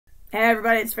Hey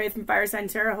everybody, it's Faith from Fire Sign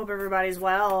Tarot. Hope everybody's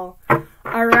well.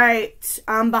 Alright,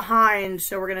 I'm behind,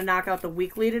 so we're going to knock out the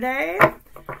weekly today.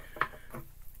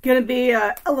 Going to be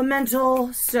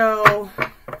elemental, so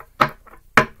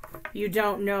you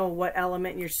don't know what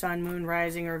element your sun, moon,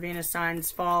 rising, or Venus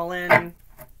signs fall in.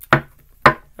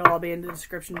 It'll all be in the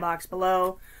description box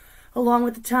below, along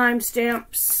with the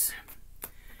timestamps,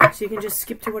 so you can just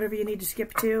skip to whatever you need to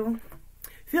skip to.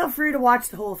 Feel free to watch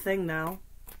the whole thing, though.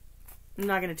 I'm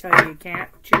not going to tell you can't.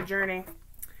 It's your journey.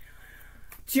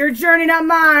 It's your journey, not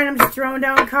mine. I'm just throwing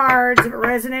down cards. If it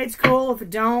resonates, cool. If it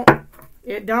don't,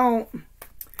 it don't.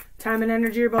 Time and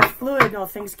energy are both fluid. No,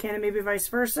 things can and maybe vice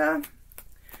versa.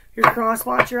 You're a cross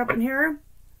watcher up in here.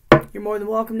 You're more than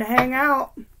welcome to hang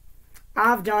out.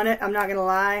 I've done it. I'm not going to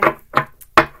lie.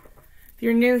 If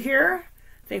you're new here,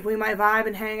 think we might vibe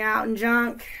and hang out and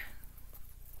junk,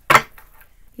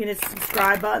 you hit the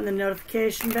subscribe button, the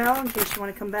notification bell, in case you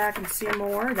want to come back and see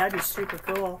more. That'd be super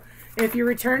cool. If you're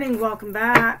returning, welcome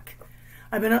back.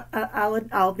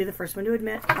 I'll be the first one to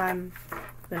admit I've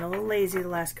been a little lazy the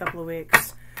last couple of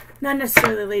weeks. Not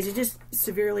necessarily lazy, just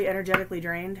severely energetically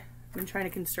drained. I've been trying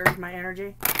to conserve my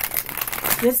energy.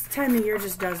 This time of year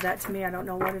just does that to me. I don't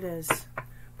know what it is.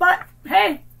 But,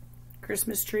 hey,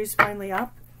 Christmas tree's finally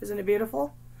up. Isn't it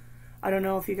beautiful? I don't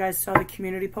know if you guys saw the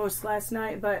community post last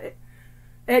night, but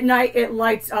at night, it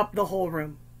lights up the whole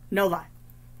room. No lie.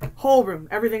 Whole room.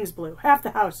 Everything's blue. Half the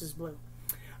house is blue.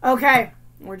 Okay.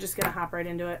 We're just going to hop right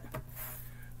into it.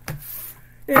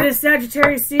 It is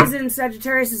Sagittarius season.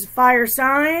 Sagittarius is a fire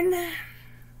sign.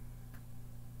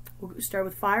 We'll start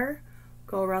with fire.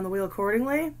 Go around the wheel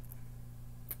accordingly.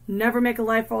 Never make a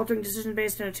life-altering decision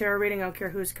based on a tarot reading. I don't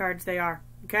care whose cards they are.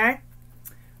 Okay?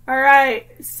 All right.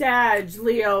 Sag,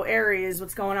 Leo, Aries.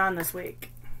 What's going on this week?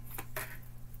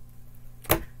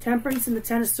 Temperance and the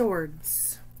Ten of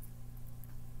Swords.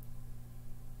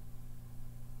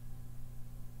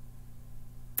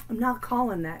 I'm not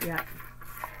calling that yet.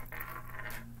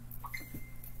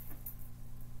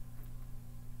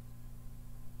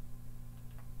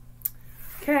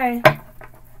 Okay.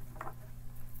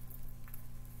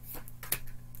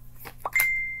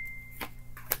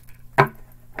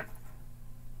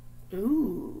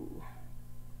 Ooh.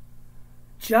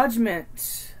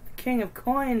 Judgment. King of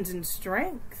Coins and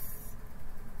Strength.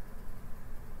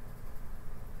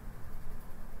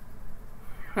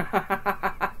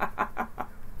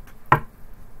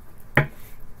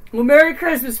 Well, Merry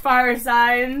Christmas, fire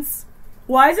signs.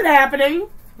 Why is it happening?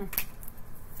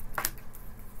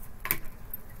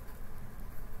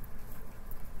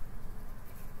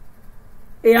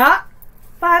 Yeah.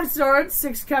 5 Swords,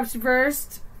 6 Cups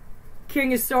reversed.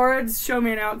 King of Swords, show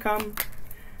me an outcome.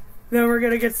 Then we're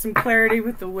going to get some clarity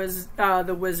with the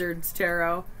Wizard's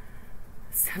Tarot.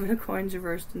 7 of Coins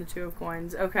reversed and the 2 of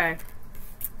Coins. Okay.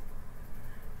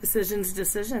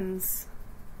 Decisions.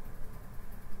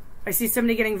 I see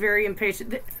somebody getting very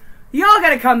impatient. Y'all got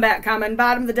to come back coming.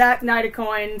 Bottom of the deck, Knight of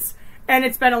Coins. And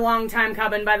it's been a long time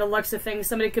coming by the looks of things.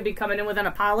 Somebody could be coming in with an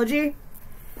apology.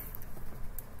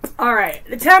 All right.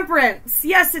 The Temperance.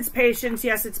 Yes, it's patience.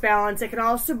 Yes, it's balance. It can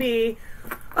also be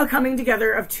a coming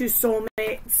together of 2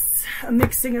 soulmates. A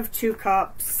mixing of 2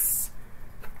 cups.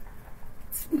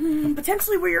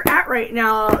 Potentially where you're at right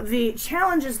now. The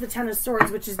challenge is the Ten of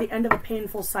Swords, which is the end of a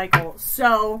painful cycle.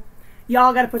 So,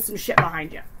 y'all got to put some shit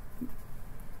behind you.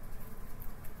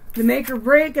 The make or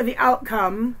break of the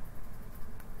outcome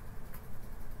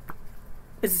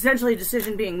is essentially a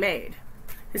decision being made.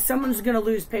 If someone's going to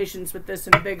lose patience with this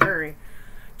in a big hurry.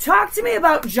 Talk to me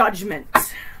about judgment.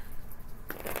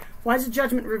 Why is the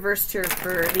judgment reversed here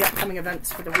for the upcoming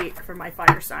events for the week for my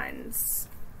fire signs?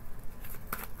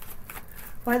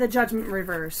 Why the judgment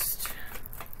reversed?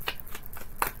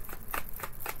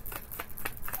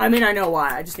 I mean, I know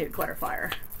why. I just need a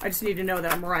clarifier. I just need to know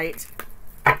that I'm right.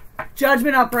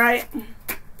 Judgment upright.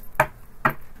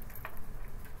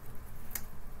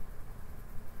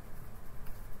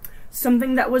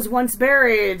 Something that was once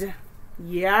buried.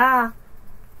 Yeah.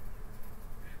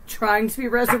 Trying to be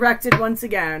resurrected once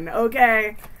again.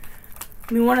 Okay.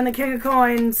 I mean, 1 on the King of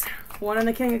Coins. 1 on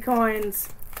the King of Coins.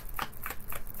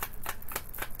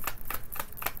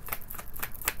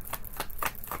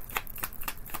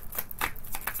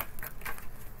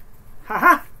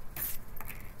 Haha.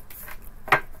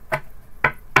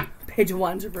 Page of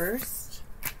Wands reversed.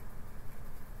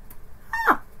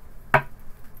 Huh.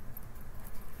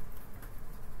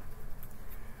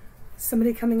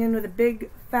 Somebody coming in with a big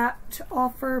fat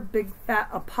offer, big fat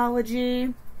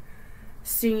apology.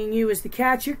 Seeing you as the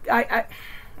catch. I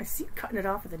see you cutting it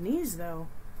off at the knees though.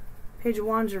 Page of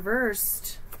Wands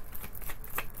reversed.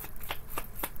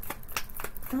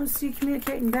 Let's see,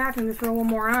 communicating back. I'm going to throw one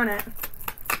more on it.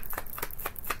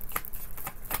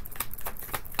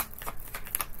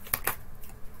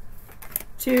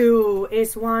 Two,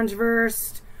 Ace of Wands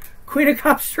reversed. Queen of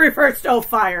Cups reversed. Oh,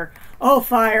 fire. Oh,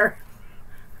 fire.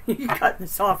 You're cutting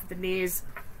this off at the knees.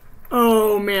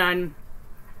 Oh, man.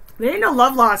 There ain't no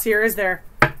love loss here, is there?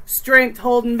 Strength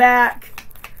holding back.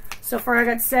 So far, I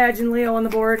got Sag and Leo on the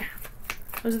board.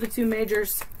 Those are the two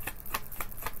majors.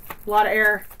 A lot of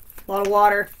air. A lot of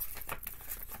water.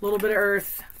 A little bit of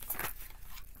earth.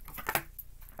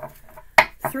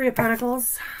 Three of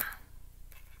Pentacles.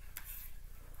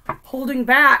 Holding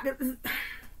back.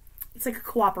 It's like a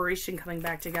cooperation coming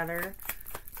back together.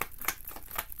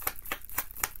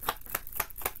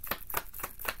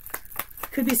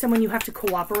 Could be someone you have to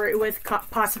cooperate with,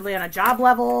 possibly on a job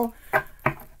level.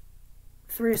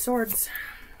 Three of Swords.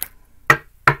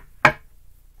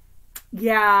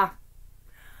 Yeah.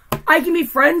 I can be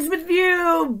friends with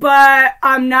you, but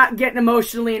I'm not getting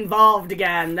emotionally involved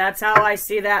again. That's how I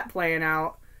see that playing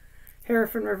out.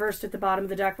 Hierophant reversed at the bottom of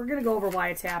the deck. We're going to go over why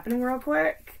it's happening real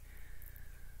quick.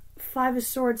 Five of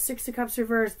Swords, Six of Cups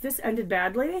reversed. This ended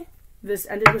badly. This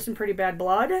ended with some pretty bad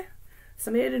blood.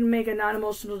 Somebody didn't make a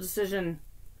non-emotional decision.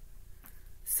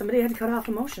 Somebody had to cut off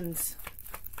emotions.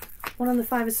 One on the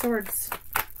Five of Swords.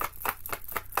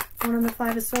 One on the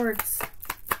Five of Swords.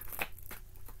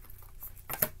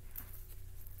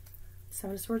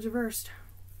 Seven of Swords reversed.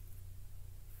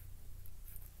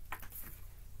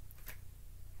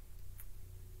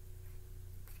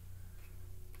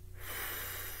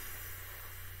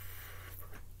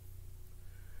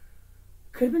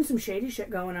 Could have been some shady shit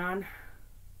going on.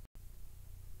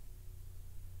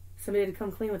 Somebody had to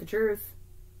come clean with the truth.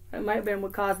 That might have been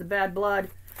what caused the bad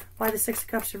blood. Why the Six of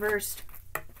Cups reversed?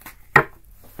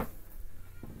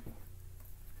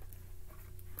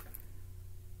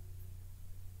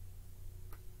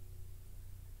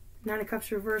 Nine of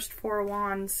Cups reversed, Four of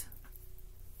Wands.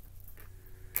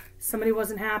 Somebody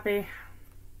wasn't happy.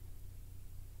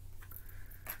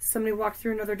 Somebody walked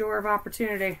through another door of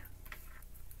opportunity.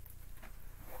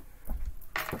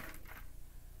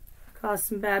 Caused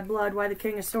some bad blood. Why the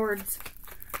King of Swords?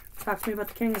 Talk to me about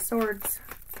the King of Swords.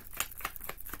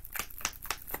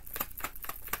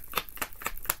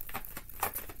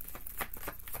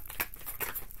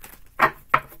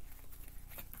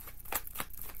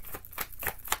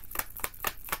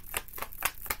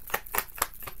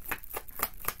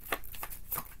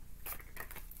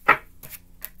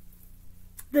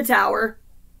 The Tower.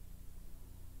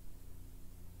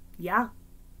 Yeah.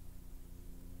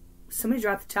 Somebody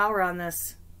dropped the Tower on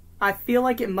this. I feel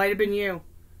like it might have been you.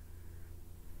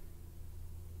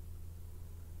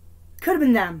 Could have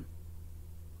been them.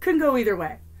 Couldn't go either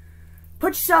way.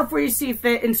 Put yourself where you see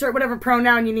fit. Insert whatever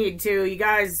pronoun you need to. You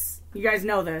guys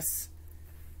know this.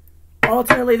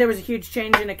 Ultimately, there was a huge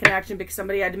change in a connection because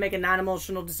somebody had to make a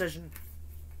non-emotional decision.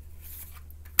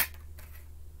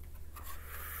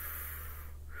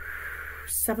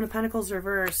 Seven of Pentacles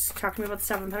reversed. Talk to me about the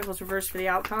Seven of Pentacles reversed for the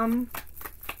outcome.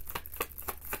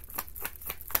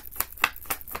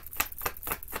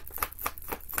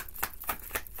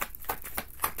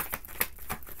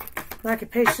 Lack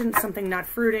of patience, something not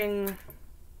fruiting.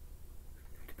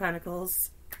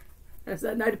 Pentacles. There's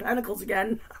that Knight of Pentacles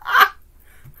again. I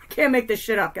can't make this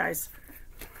shit up, guys.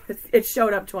 It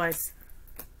showed up twice.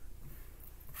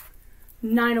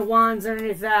 Nine of Wands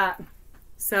underneath that.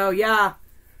 So, yeah.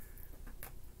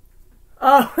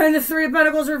 Oh, and the Three of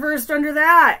Pentacles reversed under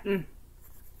that.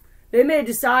 They may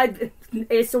decide,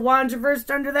 Ace of Wands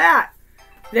reversed under that.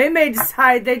 They may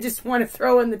decide they just want to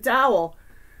throw in the towel.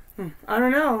 I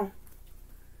don't know.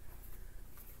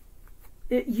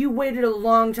 You waited a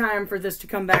long time for this to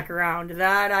come back around.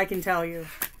 That I can tell you.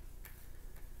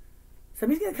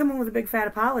 Somebody's going to come in with a big fat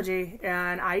apology,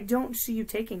 and I don't see you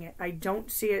taking it. I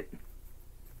don't see it.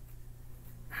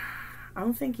 I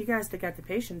don't think you guys got the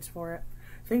patience for it.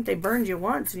 I think they burned you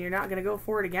once, and you're not going to go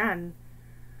for it again.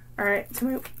 Alright,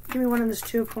 give me one of those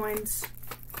Two of Coins.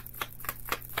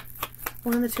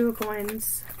 One of the Two of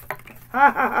Coins. Ha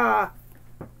ha ha!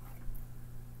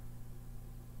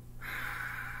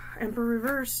 Emperor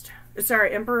reversed.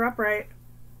 Sorry, Emperor upright.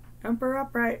 Emperor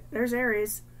upright. There's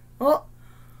Aries. Oh,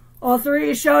 all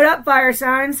three showed up, fire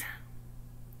signs.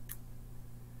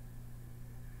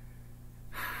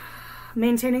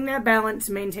 Maintaining that balance,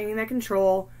 maintaining that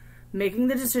control, making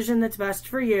the decision that's best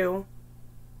for you,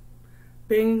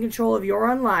 being in control of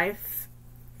your own life,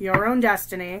 your own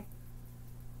destiny.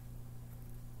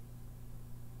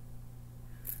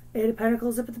 Eight of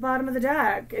Pentacles up at the bottom of the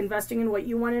deck. Investing in what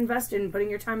you want to invest in. Putting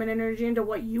your time and energy into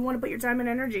what you want to put your time and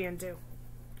energy into.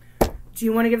 Do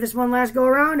you want to give this one last go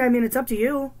around? I mean, it's up to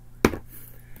you.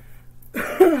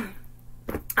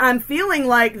 I'm feeling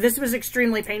like this was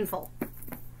extremely painful.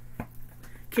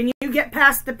 Can you get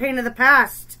past the pain of the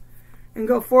past and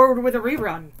go forward with a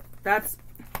rerun?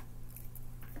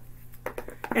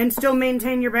 And still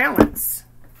maintain your balance.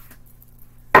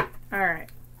 All right.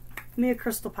 Give me a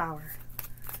crystal power.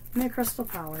 Give me a crystal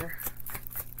power.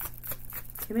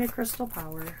 Give me a crystal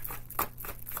power.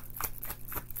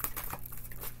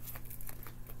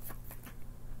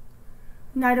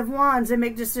 Knight of Wands. I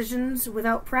make decisions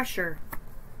without pressure.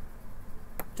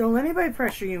 Don't let anybody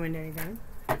pressure you into anything.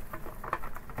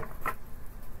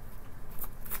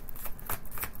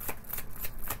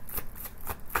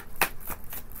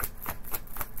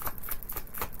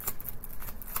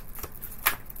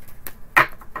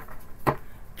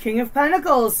 King of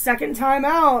Pentacles, second time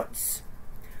out.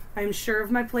 I'm sure of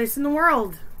my place in the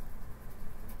world.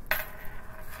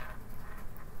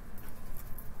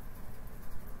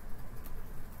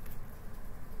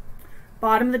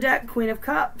 Bottom of the deck, Queen of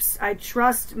Cups. I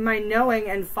trust my knowing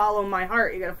and follow my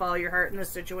heart. You gotta follow your heart in this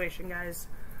situation, guys.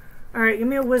 All right, give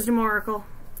me a wisdom oracle.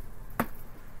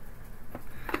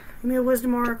 Give me a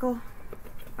wisdom oracle.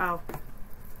 Oh,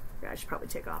 yeah, I should probably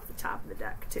take off the top of the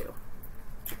deck too.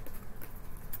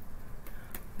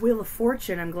 Wheel of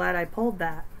Fortune. I'm glad I pulled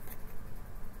that.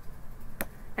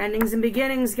 Endings and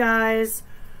beginnings, guys.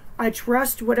 I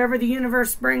trust whatever the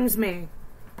universe brings me.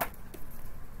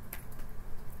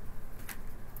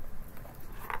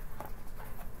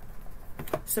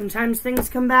 Sometimes things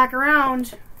come back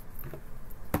around.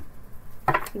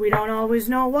 We don't always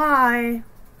know why.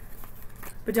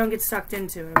 But don't get sucked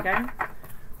into it, okay?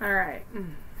 All right.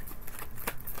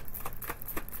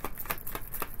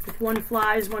 If one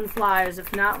flies, one flies.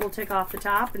 If not, we'll take off the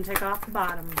top and take off the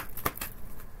bottom.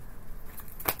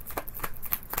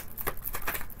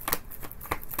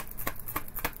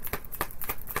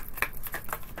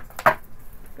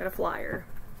 Got a flyer.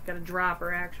 Got a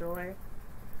dropper, actually.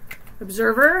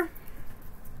 Observer.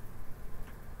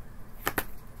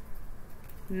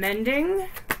 Mending.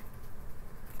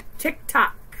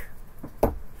 Tick-tock.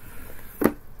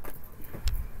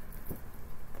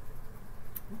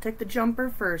 Take the jumper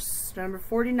first. Number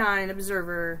 49,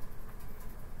 Observer.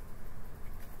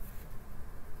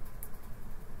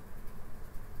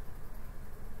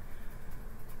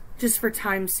 Just for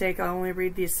time's sake, I'll only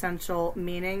read the essential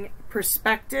meaning.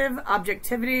 Perspective,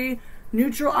 objectivity,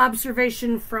 neutral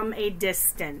observation from a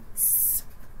distance.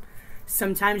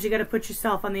 Sometimes you got to put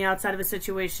yourself on the outside of a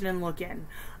situation and look in.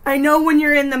 I know when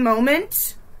you're in the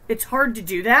moment, it's hard to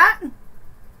do that.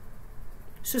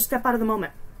 So step out of the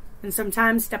moment. And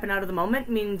sometimes stepping out of the moment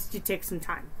means you take some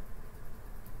time.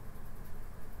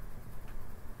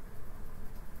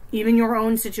 Even your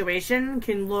own situation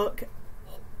can look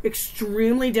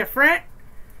extremely different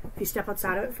if you step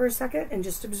outside of it for a second and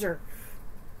just observe.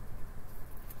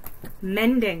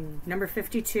 Mending, number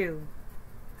 52.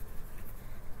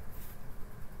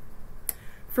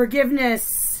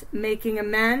 Forgiveness, making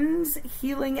amends,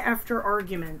 healing after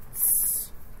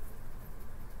arguments.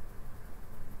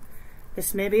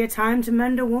 This may be a time to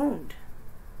mend a wound.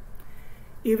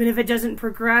 Even if it doesn't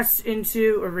progress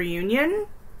into a reunion,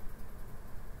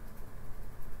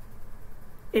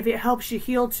 if it helps you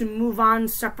heal to move on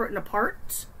separate and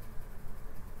apart,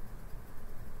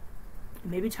 it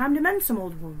may be time to mend some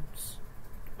old wounds.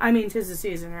 I mean, 'tis the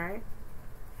season, right?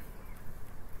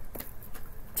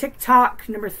 Tick-tock,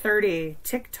 number 30.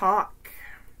 Tick-tock.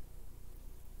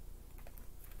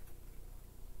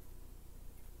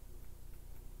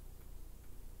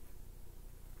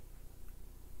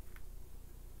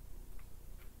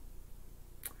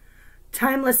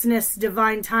 Timelessness,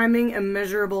 divine timing,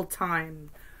 immeasurable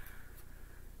time.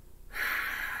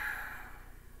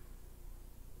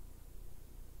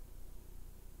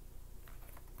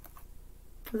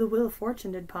 The Wheel of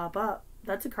Fortune did pop up.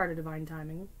 That's a card of divine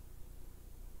timing.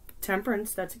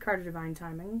 Temperance, that's a card of divine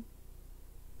timing.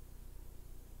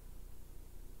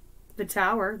 The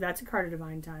Tower, that's a card of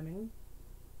divine timing.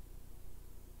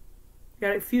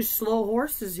 Got a few slow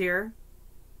horses here.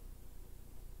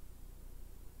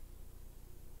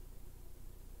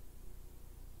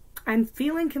 I'm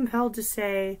feeling compelled to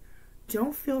say,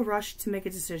 don't feel rushed to make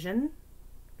a decision.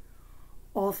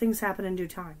 All things happen in due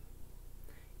time.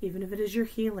 Even if it is your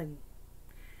healing.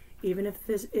 Even if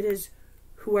it is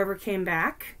whoever came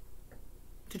back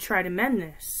to try to mend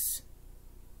this.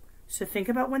 So think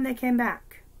about when they came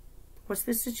back. What's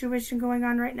the situation going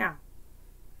on right now?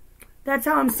 That's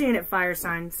how I'm seeing it, fire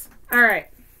signs. All right.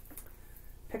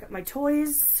 Pick up my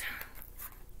toys.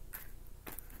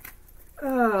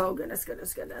 Oh, goodness,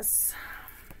 goodness, goodness.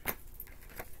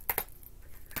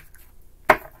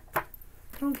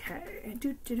 Okay.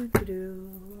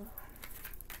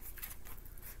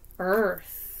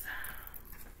 Earth.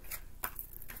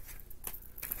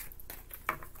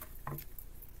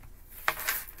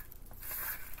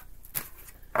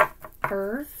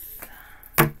 Earth.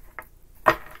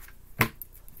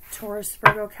 Taurus,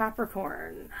 Virgo,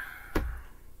 Capricorn.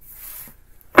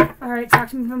 All right, talk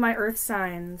to me about my earth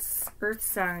signs. Earth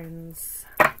signs.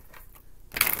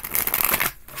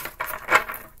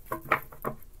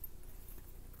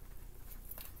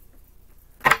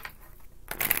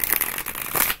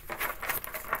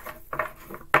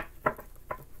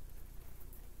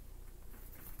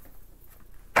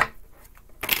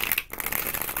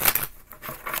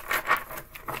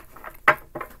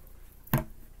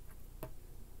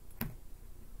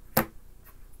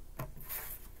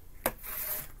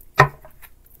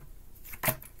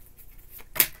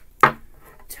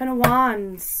 Ten of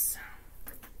Wands.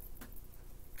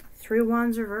 Three of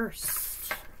Wands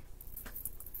reversed.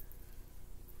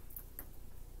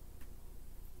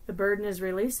 The burden is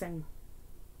releasing.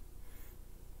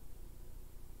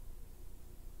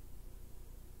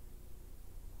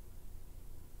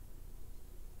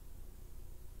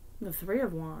 The Three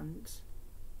of Wands.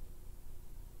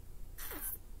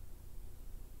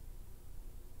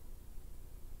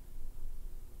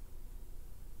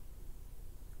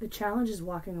 The challenge is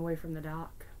walking away from the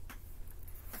dock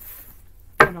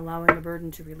and allowing the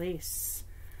burden to release.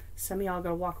 Some of y'all got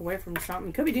to walk away from something.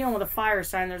 You could be dealing with a fire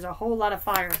sign. There's a whole lot of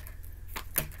fire.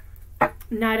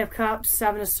 Knight of Cups,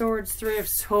 Seven of Swords, Three of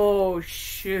Swords. Oh,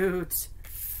 shoot.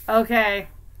 Okay.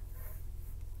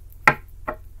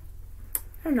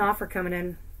 An offer coming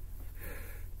in.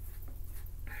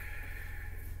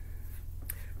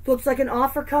 Looks like an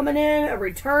offer coming in, a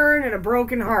return, and a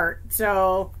broken heart.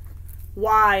 So...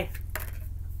 why?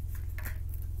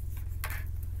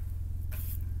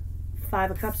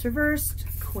 Five of Cups reversed,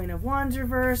 Queen of Wands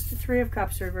reversed, Three of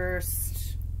Cups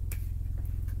reversed.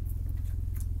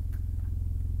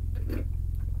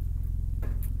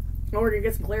 Oh, we're gonna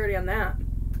get some clarity on that.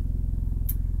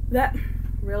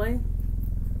 Really?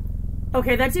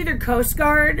 Okay, that's either Coast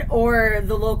Guard or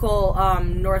the local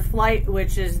North Flight,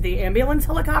 which is the ambulance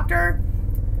helicopter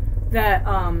that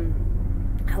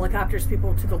helicopters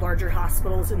people to the larger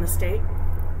hospitals in the state.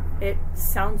 It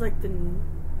sounds like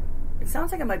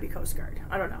it might be Coast Guard.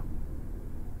 I don't know.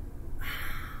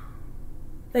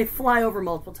 They fly over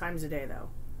multiple times a day, though.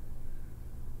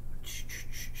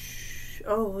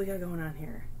 Oh, what we got going on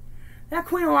here? That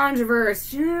Queen of Wands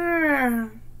reversed. Yeah.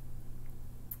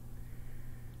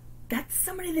 That's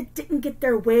somebody that didn't get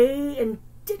their way and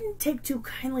didn't take too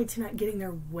kindly to not getting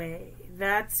their way.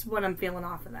 That's what I'm feeling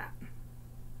off of that.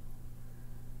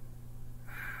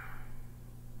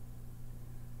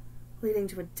 Leading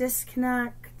to a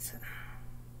disconnect.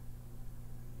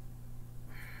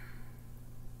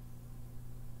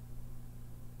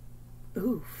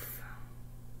 Oof.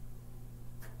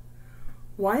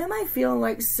 Why am I feeling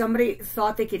like somebody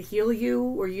thought they could heal you,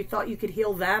 or you thought you could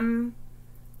heal them?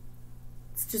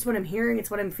 It's just what I'm hearing. It's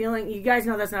what I'm feeling. You guys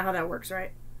know that's not how that works,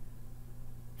 right?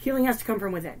 Healing has to come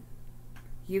from within.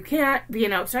 You can't be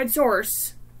an outside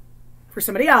source for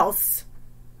somebody else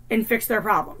and fix their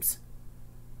problems.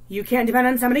 You can't depend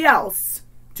on somebody else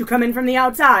to come in from the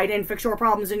outside and fix your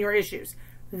problems and your issues.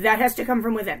 That has to come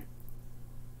from within.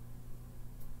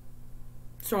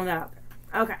 Just throwing that out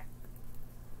there. Okay.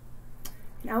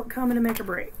 An outcome and a make or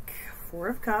break. Four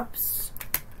of Cups.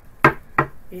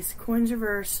 Ace of Coins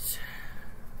reversed.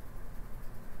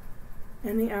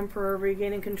 And the Emperor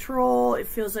regaining control. It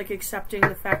feels like accepting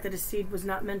the fact that a seed was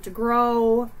not meant to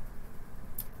grow.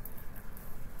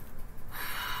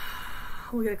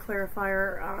 We got a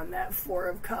clarifier on that Four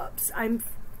of Cups.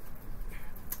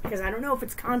 Because I don't know if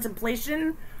it's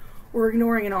contemplation or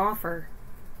ignoring an offer.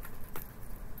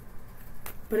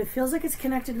 But it feels like it's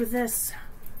connected with this.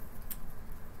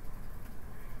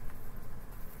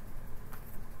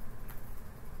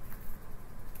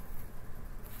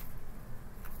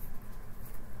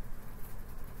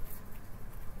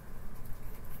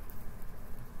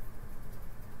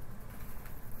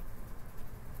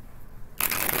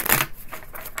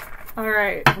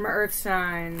 Alright, from our earth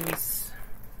signs.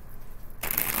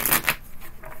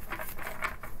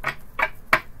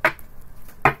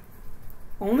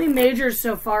 Only majors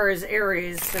so far is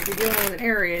Aries, so if you're dealing with an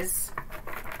Aries,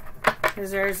 because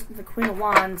there's the Queen of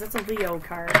Wands, that's a Leo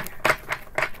card.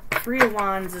 Three of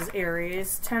Wands is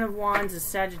Aries, 10 of Wands is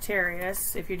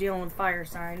Sagittarius, if you're dealing with fire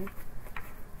sign.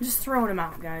 I'm just throwing them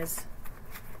out, guys.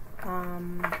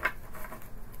 I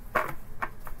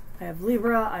have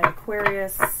Libra, I have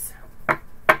Aquarius.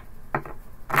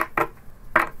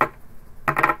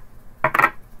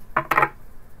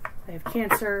 They have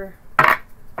Cancer.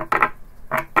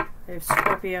 They have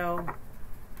Scorpio.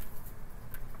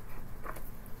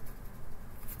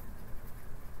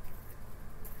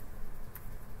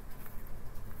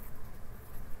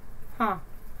 Huh.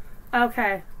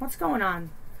 Okay. What's going on?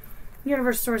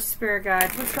 Universe, source, spirit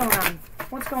guides. What's going on?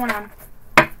 What's going on?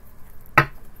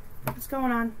 What's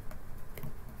going on?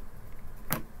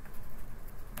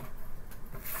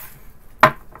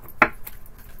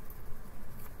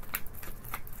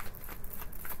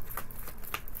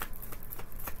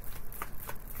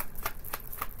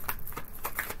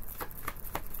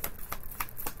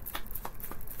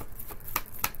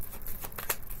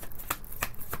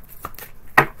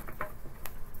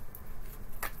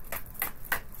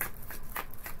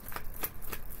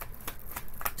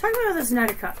 Talk about this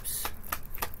Knight of Cups.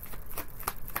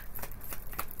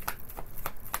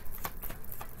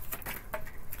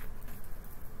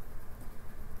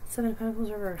 Seven of Pentacles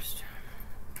reversed.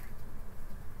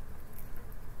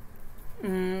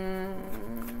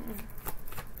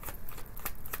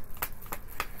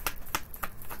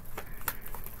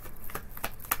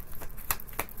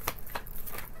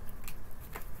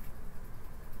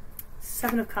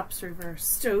 Seven of Cups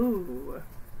reversed. Ooh.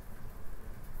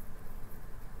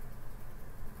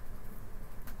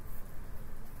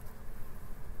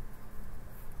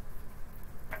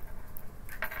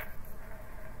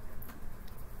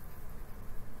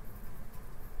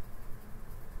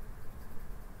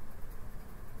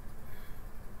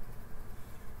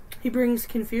 He brings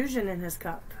confusion in his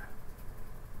cup.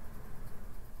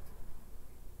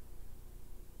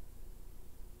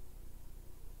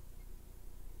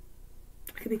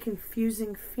 It could be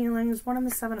confusing feelings. One in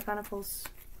the Seven of Pentacles.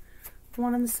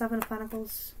 One in the Seven of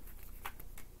Pentacles.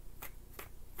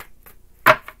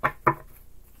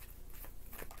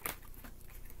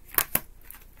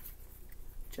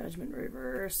 Judgment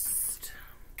reversed.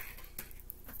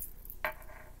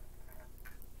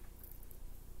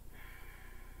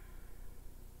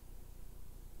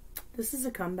 This is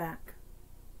a comeback.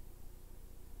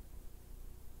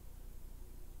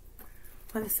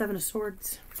 By the Seven of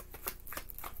Swords.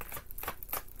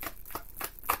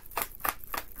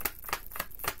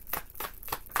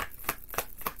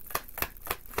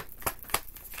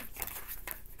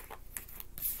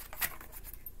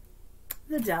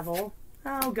 The Devil.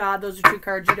 Oh God, those are two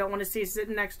cards you don't want to see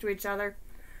sitting next to each other.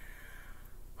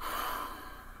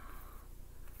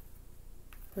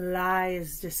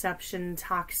 Lies, deception,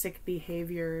 toxic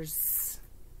behaviors.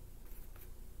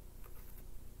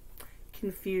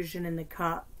 Confusion in the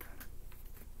cup.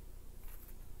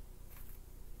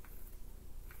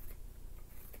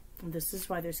 This is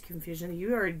why there's confusion.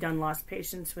 You already done lost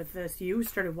patience with this. You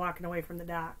started walking away from the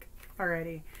dock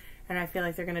already. And I feel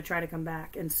like they're going to try to come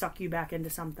back and suck you back into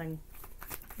something.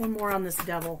 One more on this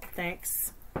Devil.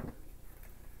 Thanks.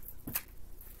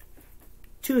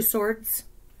 Two of Swords.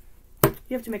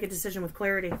 You have to make a decision with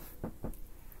clarity.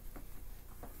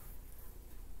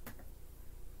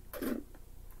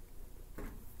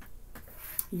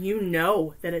 You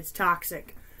know that it's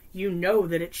toxic. You know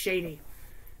that it's shady.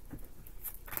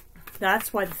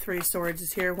 That's why the Three of Swords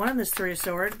is here. One of this Three of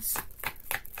Swords.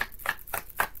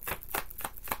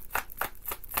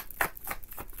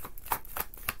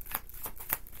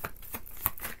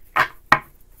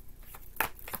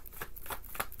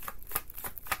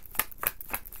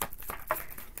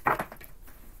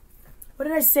 What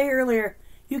did I say earlier?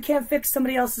 You can't fix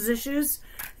somebody else's issues,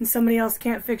 and somebody else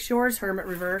can't fix yours. Hermit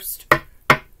reversed.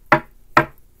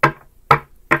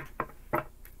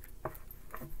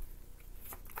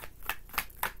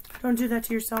 Don't do that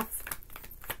to yourself.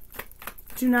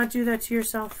 Do not do that to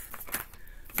yourself.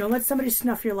 Don't let somebody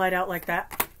snuff your light out like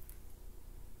that.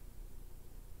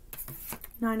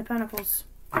 Nine of Pentacles.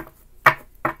 You're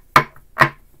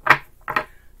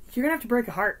going to have to break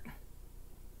a heart.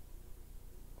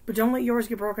 But don't let yours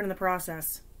get broken in the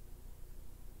process.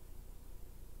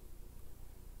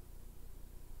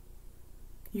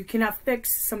 You cannot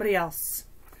fix somebody else.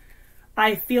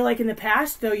 I feel like in the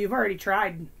past, though, you've already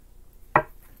tried.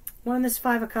 One in this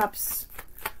Five of Cups.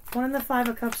 One in the Five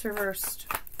of Cups reversed.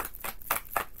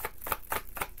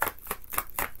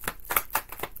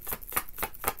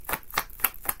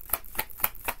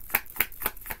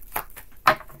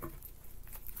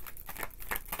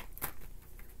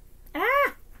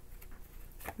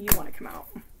 You want to come out.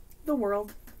 The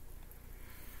World.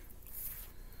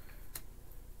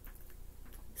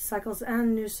 Cycles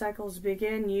end, new cycles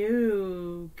begin.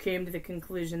 You came to the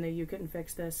conclusion that you couldn't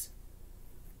fix this.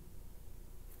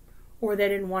 Or they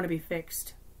didn't want to be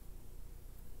fixed.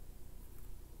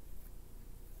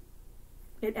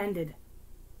 It ended.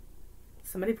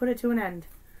 Somebody put it to an end.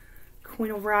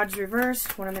 Queen of Rods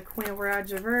reversed. One on the Queen of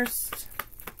Rods reversed.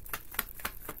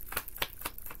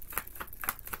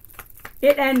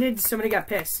 It ended. Somebody got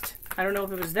pissed. I don't know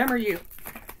if it was them or you.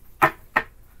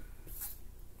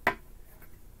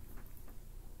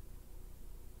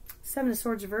 Seven of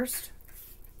Swords reversed.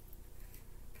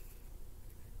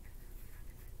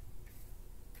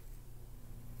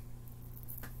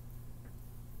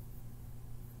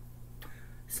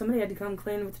 Somebody had to come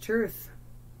clean with the truth.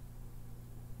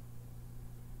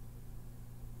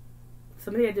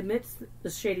 Somebody had to admit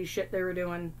the shady shit they were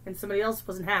doing, and somebody else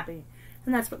wasn't happy.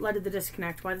 And that's what led to the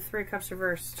disconnect. Why the Three of Cups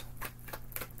reversed?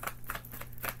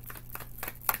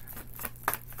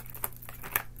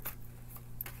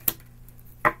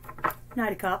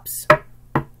 Knight of Cups.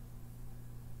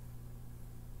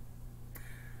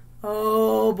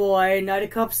 Oh boy, Knight of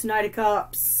Cups, Knight of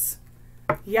Cups.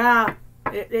 Yeah,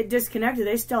 it disconnected.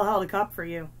 They still held a cup for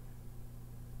you.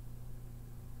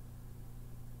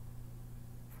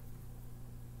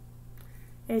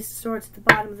 Ace of Swords at the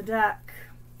bottom of the deck.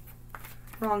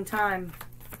 Wrong time.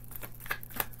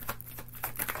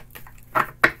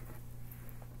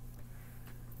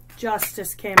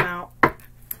 Justice came out. I'm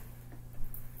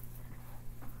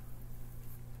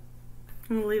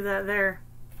going to leave that there.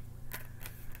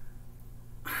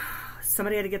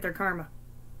 Somebody had to get their karma.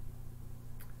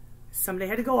 Somebody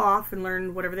had to go off and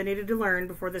learn whatever they needed to learn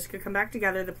before this could come back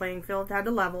together. The playing field had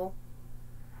to level.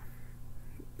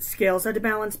 Scales had to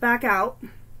balance back out.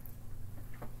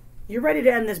 You're ready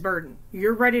to end this burden.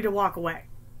 You're ready to walk away.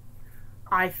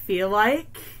 I feel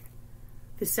like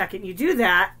the second you do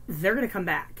that, they're going to come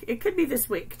back. It could be this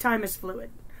week. Time is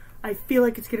fluid. I feel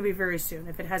like it's going to be very soon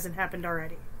if it hasn't happened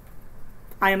already.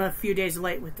 I am a few days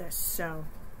late with this, so.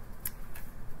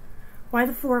 Why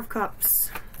the Four of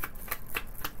Cups?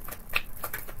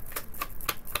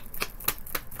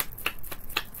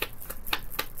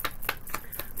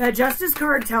 That Justice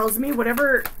card tells me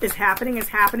whatever is happening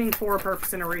for a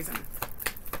purpose and a reason.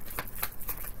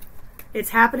 It's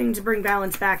happening to bring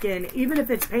balance back in, even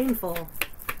if it's painful.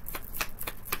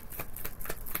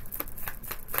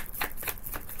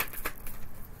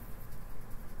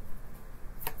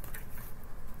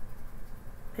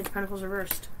 Page of Pentacles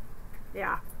reversed.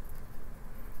 Yeah.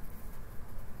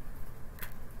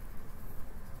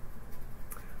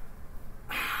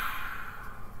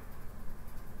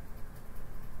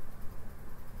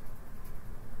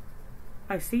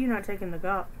 I see you not taking the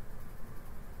cup.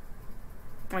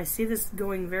 I see this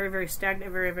going very, very stagnant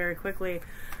very, very quickly.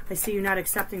 I see you not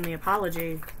accepting the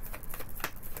apology.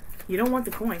 You don't want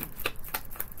the coin.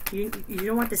 You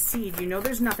don't want the seed. You know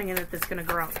there's nothing in it that's going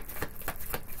to grow.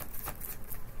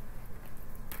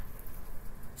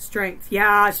 Strength.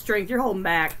 Yeah, strength. You're holding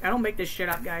back. I don't make this shit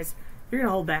up, guys. You're going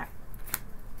to hold back.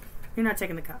 You're not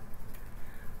taking the cup.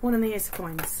 One in the Ace of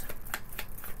Coins.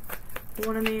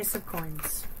 One in the Ace of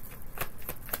Coins.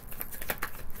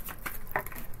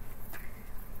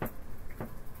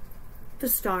 The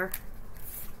Star.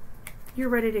 You're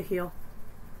ready to heal.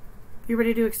 You're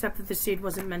ready to accept that the seed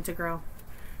wasn't meant to grow.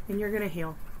 And you're going to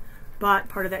heal. But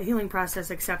part of that healing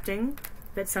process, accepting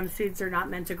that some seeds are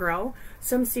not meant to grow.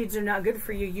 Some seeds are not good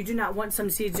for you. You do not want some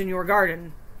seeds in your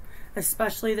garden.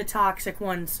 Especially the toxic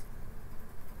ones.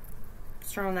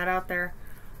 Just throwing that out there.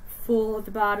 Fool at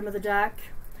the bottom of the deck.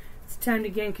 It's time to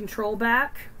gain control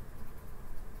back.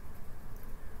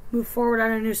 Move forward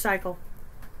on a new cycle.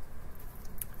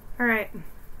 Alright.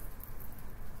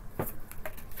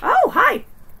 Oh, hi!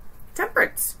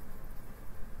 Temperance.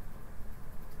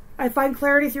 I find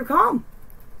clarity through calm.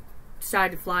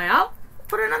 Decide to fly out.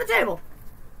 Put it on the table.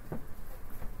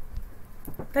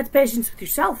 That's patience with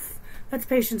yourself. That's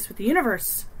patience with the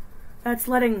universe. That's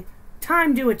letting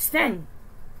time do its thing.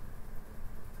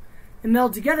 And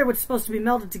meld together what's supposed to be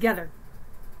melded together.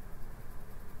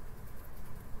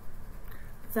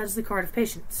 That is the card of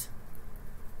patience.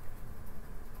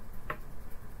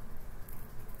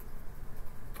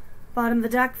 Bottom of the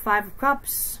deck, Five of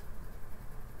Cups.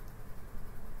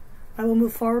 I will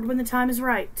move forward when the time is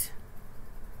right.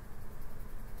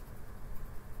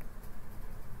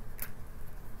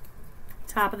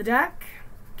 Top of the deck,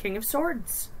 King of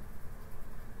Swords.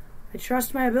 I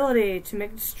trust my ability to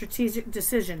make a strategic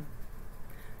decision.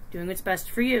 Doing what's best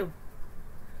for you.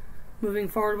 Moving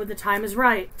forward when the time is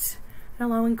right. And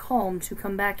allowing calm to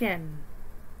come back in.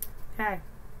 Okay.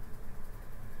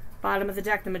 Bottom of the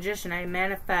deck, the Magician. I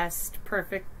manifest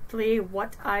perfectly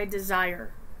what I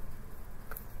desire.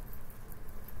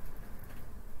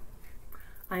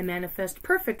 I manifest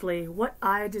perfectly what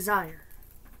I desire.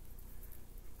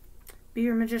 Be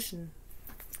your magician.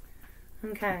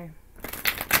 Okay.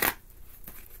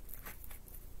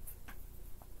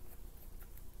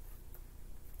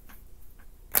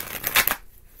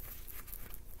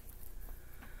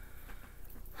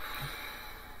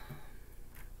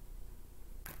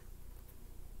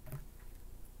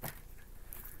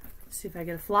 See if I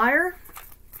get a flyer.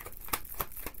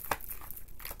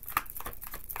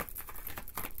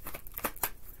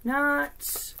 Not.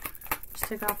 Just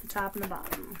take off the top and the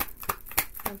bottom.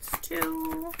 That's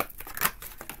 2.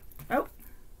 Oh.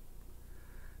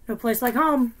 No place like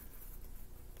home.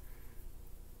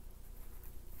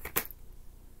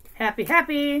 Happy,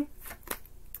 happy.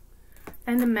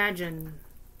 And imagine.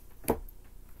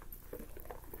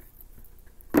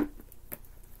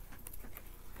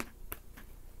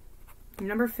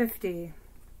 Number 50.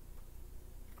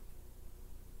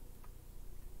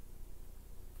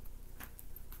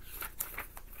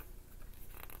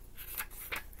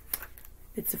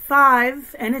 It's a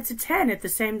 5 and it's a 10 at the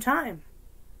same time.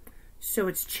 So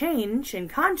it's change and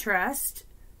contrast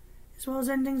as well as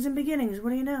endings and beginnings. What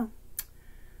do you know?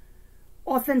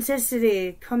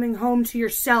 Authenticity, coming home to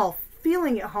yourself,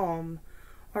 feeling at home,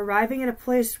 arriving at a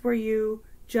place where you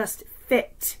just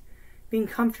fit, being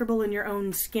comfortable in your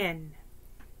own skin.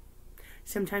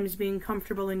 Sometimes being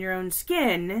comfortable in your own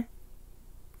skin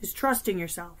is trusting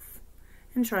yourself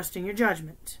and trusting your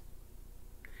judgment.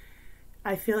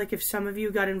 I feel like if some of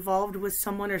you got involved with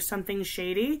someone or something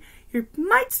shady, you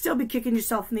might still be kicking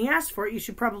yourself in the ass for it. You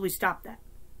should probably stop that.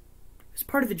 It's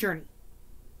part of the journey.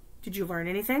 Did you learn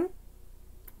anything?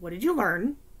 What did you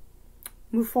learn?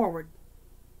 Move forward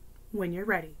when you're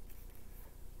ready.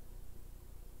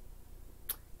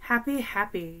 Happy,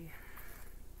 happy.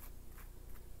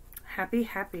 Happy,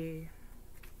 happy.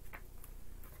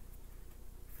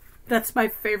 That's my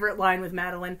favorite line with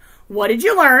Madeline. What did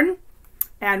you learn?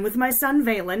 And with my son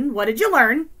Valen, what did you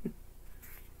learn?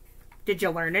 Did you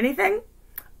learn anything?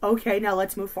 Okay, now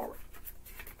let's move forward.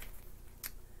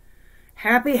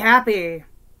 Happy, happy.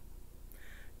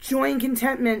 Joy and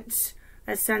contentment,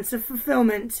 a sense of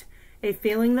fulfillment, a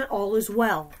feeling that all is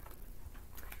well.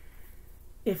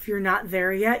 If you're not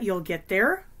there yet, you'll get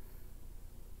there.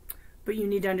 But you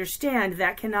need to understand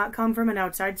that cannot come from an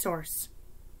outside source.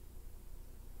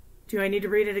 Do I need to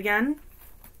read it again?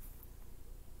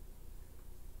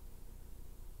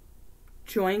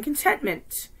 Joy and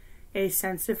contentment, a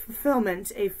sense of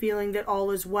fulfillment, a feeling that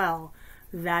all is well.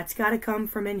 That's got to come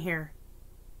from in here.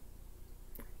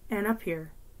 And up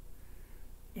here.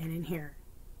 And in here.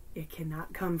 It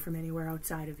cannot come from anywhere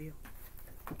outside of you.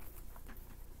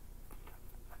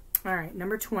 All right,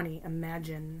 number 20,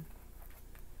 imagine.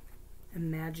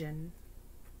 Imagine.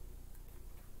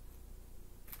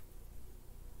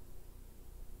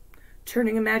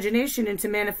 Turning imagination into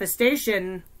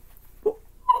manifestation.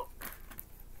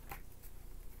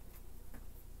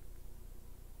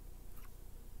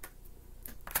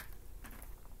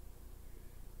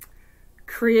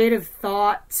 Creative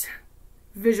thought,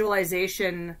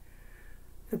 visualization,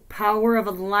 the power of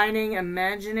aligning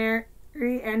imaginary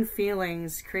and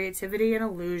feelings, creativity and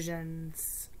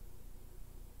illusions.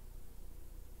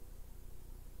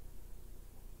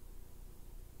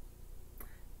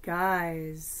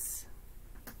 Guys,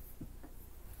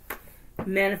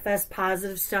 manifest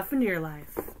positive stuff into your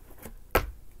life.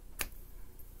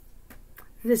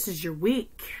 This is your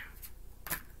week.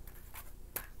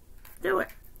 Do it.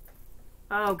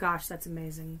 Oh gosh, that's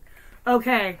amazing.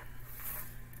 Okay.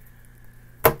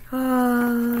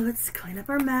 Let's clean up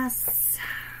our mess.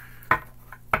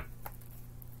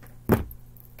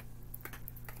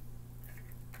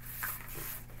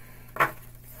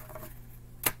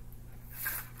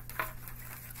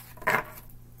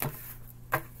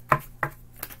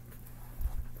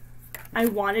 I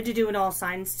wanted to do an all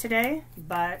signs today,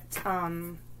 but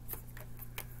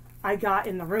I got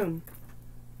in the room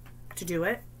to do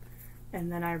it.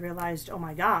 And then I realized, oh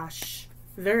my gosh,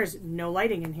 there's no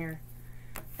lighting in here.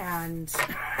 And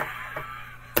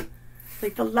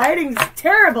like the lighting's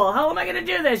terrible. How am I going to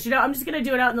do this? You know, I'm just going to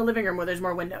do it out in the living room where there's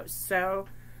more windows. So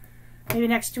maybe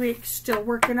next week, still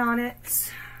working on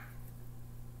it.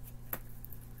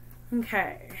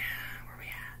 Okay. Where are we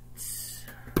at?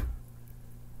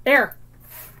 Air.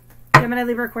 Gemini,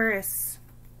 Libra, Aquarius.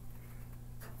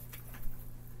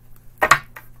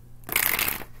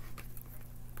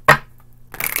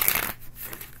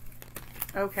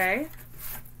 Okay.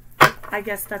 I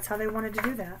guess that's how they wanted to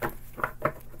do that.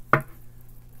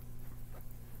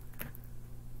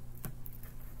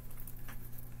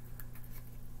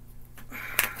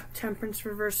 Temperance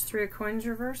reversed, 3 of coins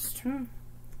reversed.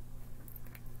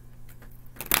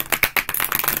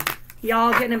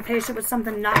 Y'all getting impatient with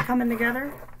something not coming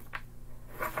together?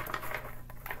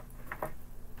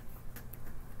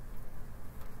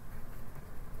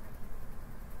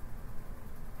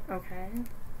 Okay.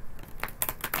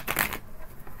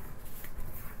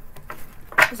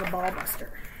 There's a ball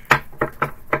buster.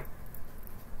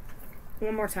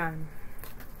 One more time.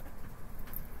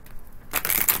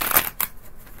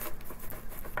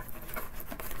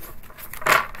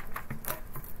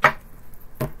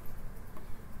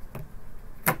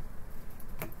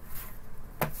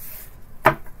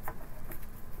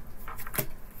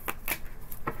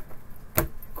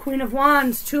 Queen of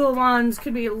Wands, Two of Wands.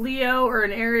 Could be a Leo or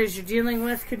an Aries you're dealing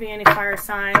with. Could be any fire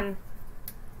sign.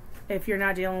 If you're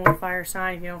not dealing with a fire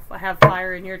sign, if you don't have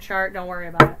fire in your chart, don't worry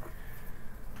about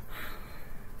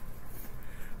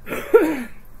it.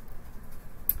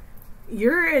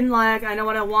 You're in like, I know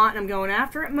what I want and I'm going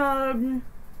after it mode.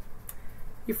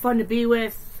 You're fun to be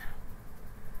with.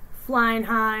 Flying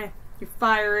high. You're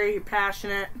fiery. You're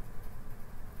passionate.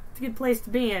 It's a good place to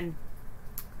be in.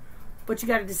 But you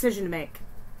got a decision to make.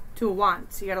 Two of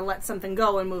Wands. You got to let something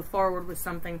go and move forward with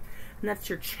something. And that's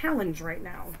your challenge right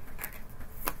now.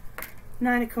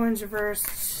 Nine of Coins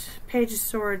reversed. Page of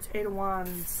Swords. Eight of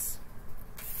Wands.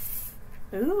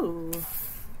 Ooh.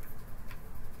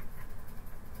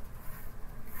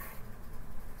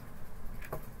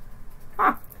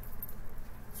 Huh.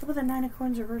 What's up with the Nine of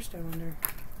Coins reversed, I wonder?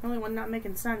 Only one not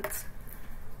making sense.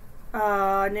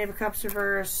 Knave of Cups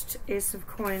reversed. Ace of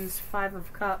Coins. Five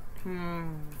of Cups.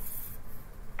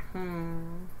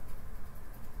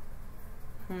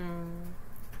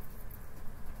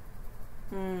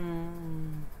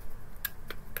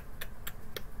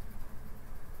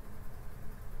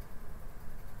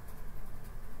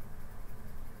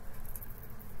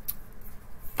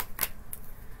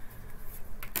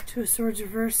 Two of Swords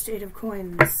reversed. Eight of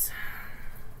Coins.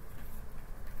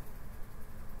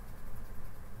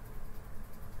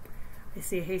 I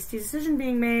see a hasty decision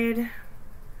being made.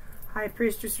 High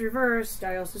Priestess reversed.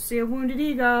 I also see a wounded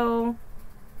ego.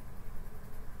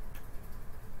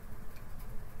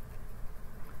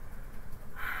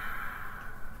 I'm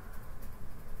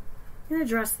going to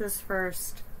address this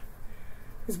first.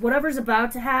 Because whatever's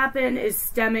about to happen is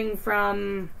stemming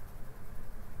from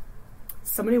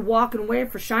somebody walking away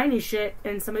for shiny shit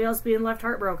and somebody else being left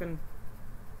heartbroken.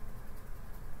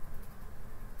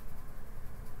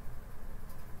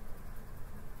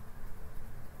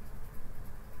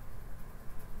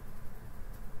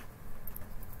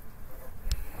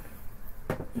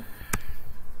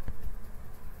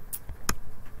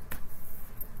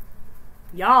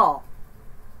 Y'all.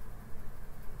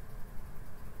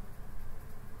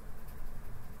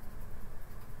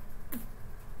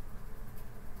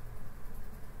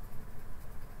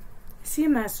 I see a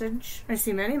message. I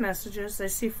see many messages. I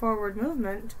see forward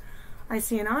movement. I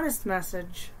see an honest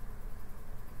message.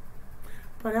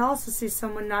 But I also see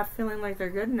someone not feeling like they're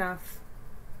good enough.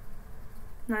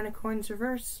 Nine of Coins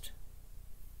reversed.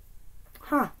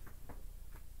 Huh.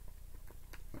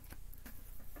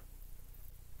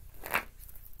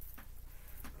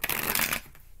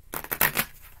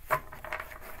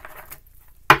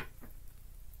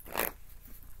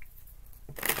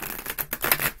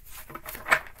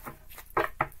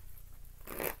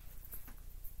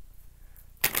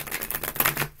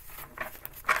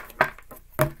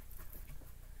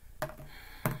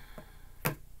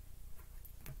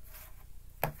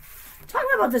 Talk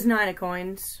about this Nine of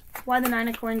Coins. Why the Nine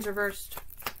of Coins reversed?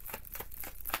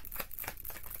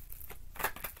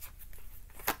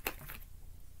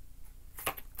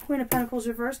 Queen of Pentacles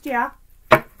reversed, yeah.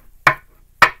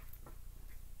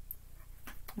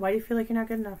 Why do you feel like you're not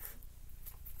good enough?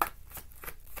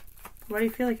 Why do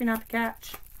you feel like you're not the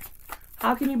catch?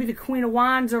 How can you be the Queen of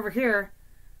Wands over here?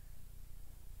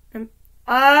 And,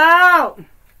 oh!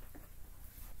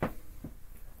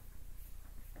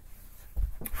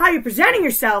 How you're presenting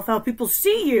yourself, how people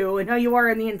see you, and how you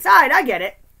are on the inside. I get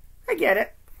it. I get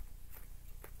it.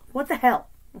 What the hell?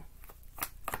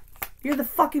 You're the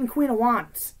fucking Queen of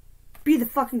Wands. Be the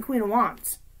fucking Queen of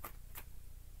Wands.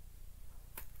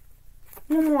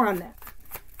 No more on that.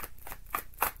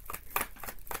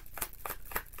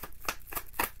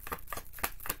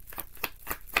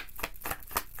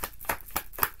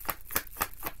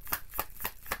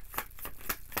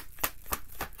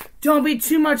 Don't be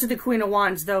too much of the Queen of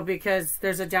Wands, though, because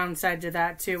there's a downside to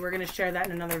that, too. We're going to share that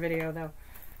in another video, though.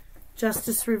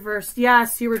 Justice reversed.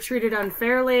 Yes, you were treated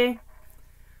unfairly.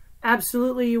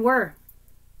 Absolutely, you were.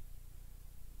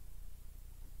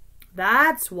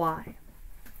 That's why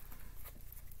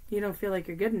you don't feel like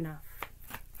you're good enough.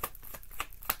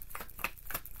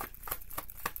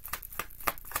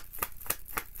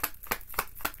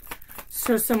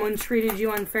 So someone treated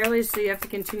you unfairly, so you have to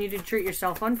continue to treat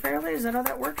yourself unfairly? Is that how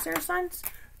that works, air signs?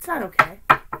 It's not okay.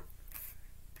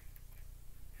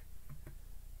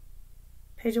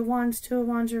 Page of Wands, Two of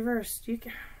Wands reversed. You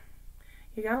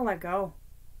gotta let go.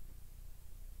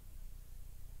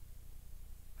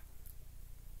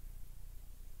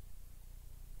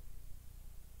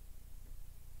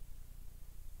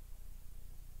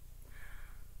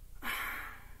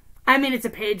 I mean, it's a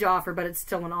page offer, but it's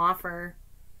still an offer.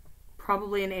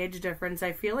 Probably an age difference.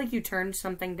 I feel like you turned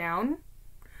something down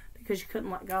because you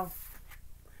couldn't let go.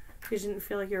 because you didn't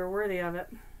feel like you were worthy of it.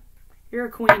 You're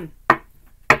a queen.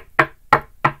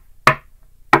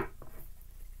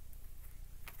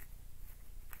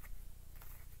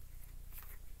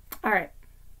 All right.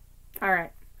 All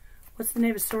right. What's the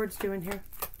Knave of Swords doing here?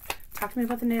 Talk to me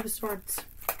about the Knave of Swords.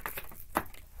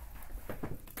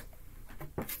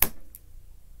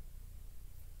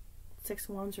 Six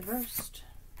of Wands reversed.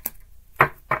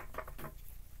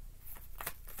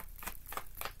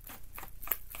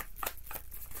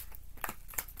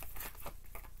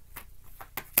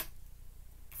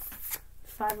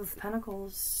 Five of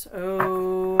Pentacles.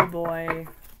 Oh boy.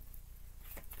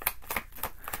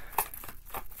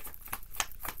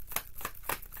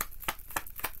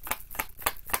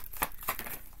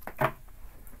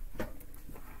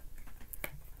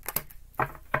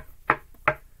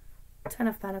 Ten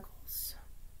of Pentacles.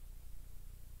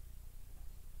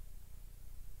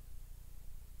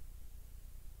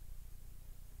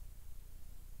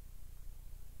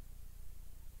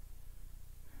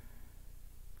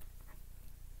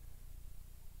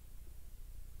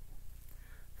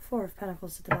 Four of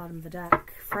Pentacles at the bottom of the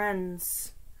deck.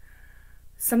 Friends,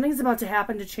 something's about to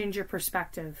happen to change your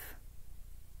perspective.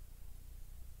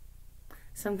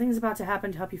 Something's about to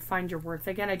happen to help you find your worth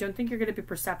again. I don't think you're going to be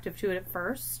perceptive to it at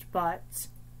first, but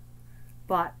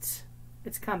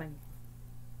it's coming.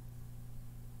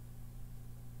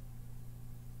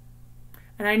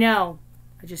 And I know,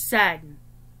 I just said,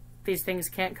 these things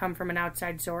can't come from an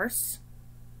outside source.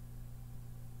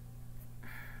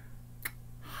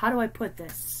 How do I put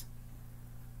this?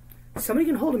 Somebody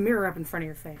can hold a mirror up in front of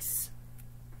your face.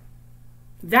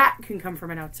 That can come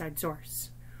from an outside source.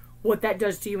 What that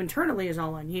does to you internally is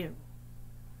all on you.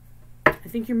 I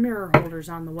think your mirror holder's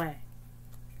on the way.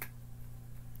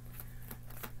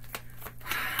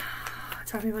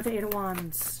 Talk to me about the Eight of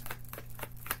Wands.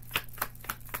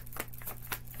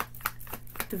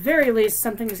 At the very least,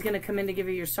 something's going to come in to give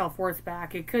you your self-worth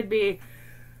back. It could be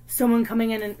someone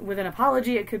coming in with an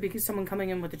apology. It could be someone coming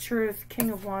in with the truth. King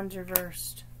of Wands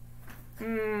reversed. I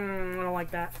don't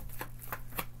like that.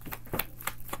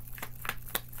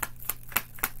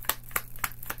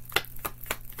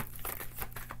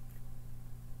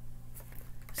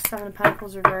 Seven of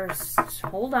Pentacles reversed.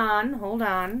 Hold on, hold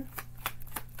on.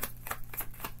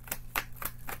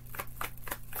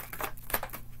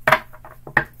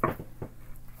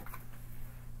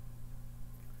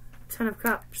 Ten of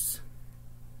Cups.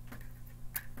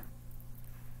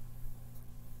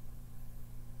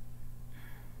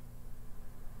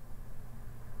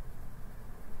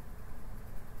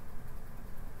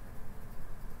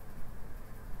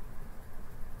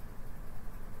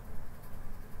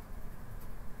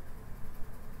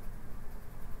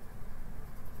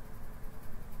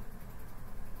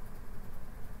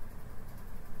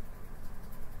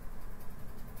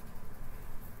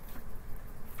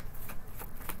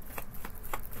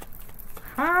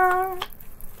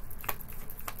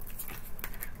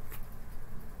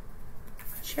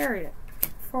 Chariot.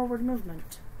 Forward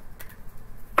movement.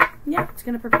 Yeah, it's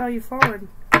going to propel you forward.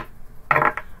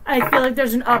 I feel like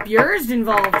there's an up yours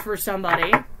involved for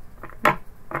somebody. But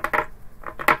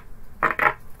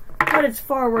it's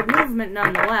forward movement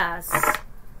nonetheless.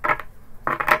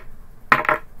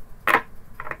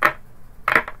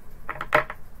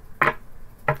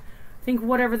 I think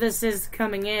whatever this is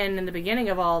coming in the beginning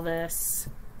of all this,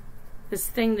 this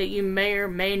thing that you may or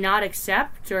may not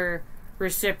accept or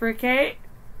reciprocate,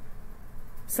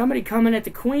 somebody coming at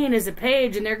the queen as a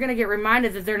page and they're going to get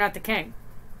reminded that they're not the king.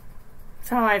 That's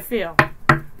how I feel.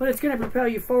 But it's going to propel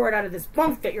you forward out of this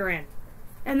funk that you're in.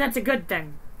 And that's a good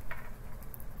thing.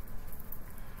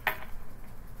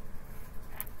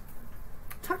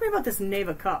 Talk to me about this Knave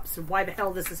of Cups and why the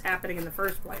hell this is happening in the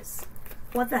first place.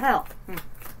 What the hell?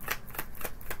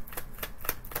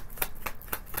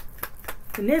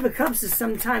 The Knave of Cups is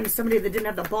sometimes somebody that didn't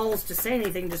have the balls to say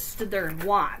anything, just stood there and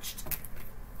watched.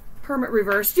 Hermit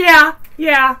reversed. Yeah.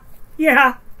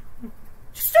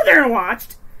 Just stood there and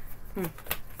watched.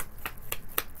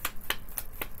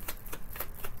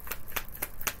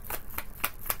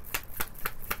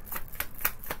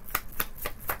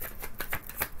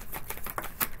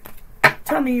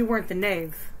 Tell me you weren't the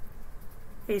knave.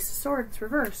 Ace of Swords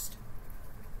reversed.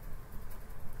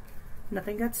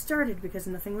 Nothing got started because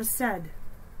nothing was said.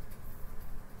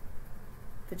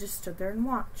 They just stood there and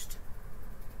watched.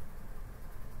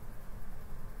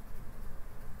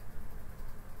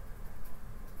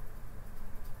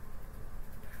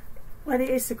 Why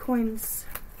the Ace of Coins?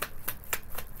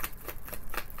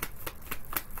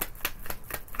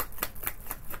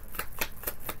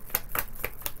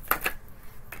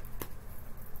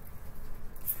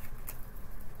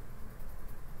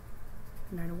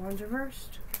 Nine of Wands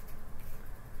reversed.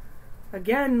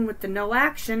 Again, with the no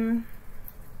action.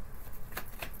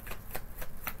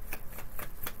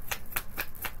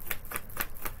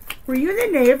 Were you the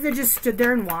knave that just stood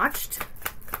there and watched?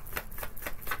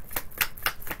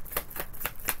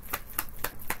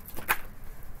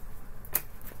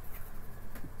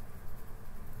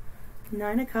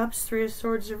 Nine of Cups, Three of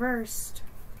Swords reversed.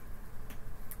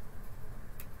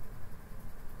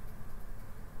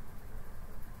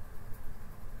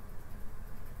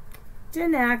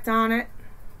 Didn't act on it.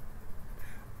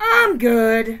 I'm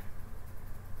good.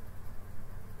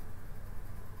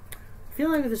 I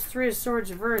feel like with this Three of Swords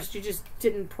reversed, you just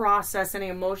didn't process any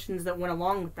emotions that went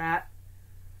along with that.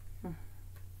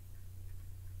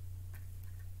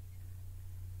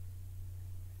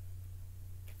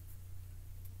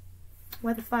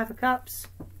 Why the Five of Cups?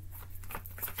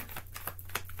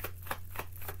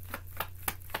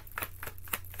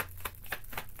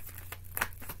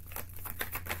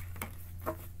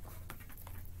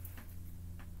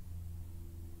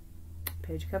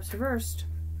 Page of Cups reversed.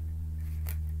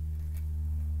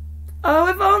 Oh,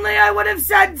 if only I would have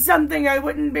said something, I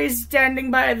wouldn't be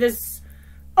standing by this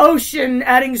ocean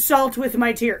adding salt with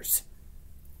my tears.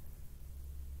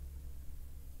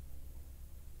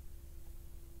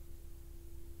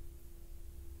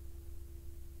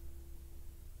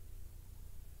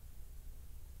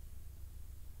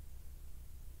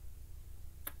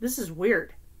 This is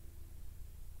weird.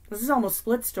 This is almost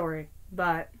split story,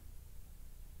 but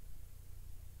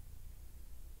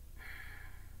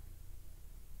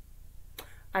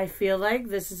I feel like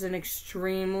this is an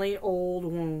extremely old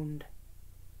wound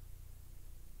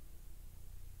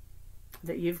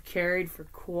that you've carried for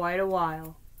quite a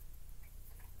while.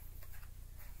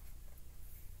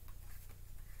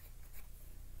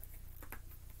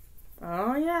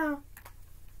 Oh, yeah.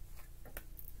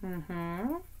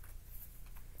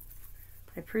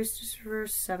 High Priestess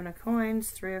reverse, Seven of Coins,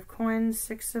 Three of Coins,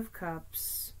 Six of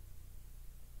Cups.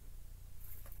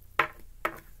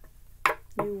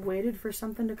 You waited for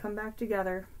something to come back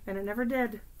together, and it never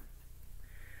did.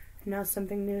 And now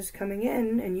something new is coming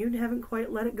in, and you haven't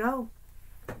quite let it go.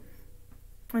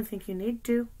 I think you need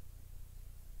to.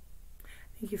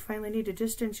 I think you finally need to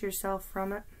distance yourself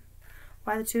from it.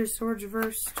 Why the Two of Swords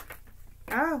reversed?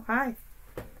 Oh, hi.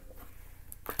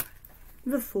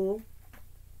 The Fool.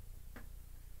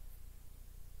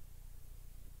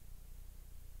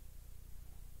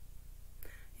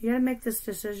 You gotta make this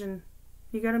decision.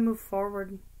 You gotta move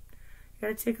forward. You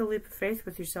gotta take a leap of faith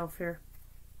with yourself here.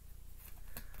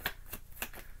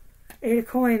 Eight of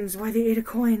Coins. Why the Eight of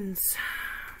Coins?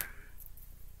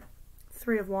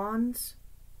 Three of Wands.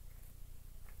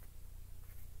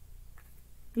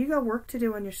 You got work to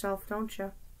do on yourself, don't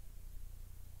you?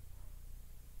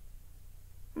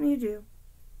 You do.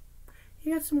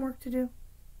 You got some work to do.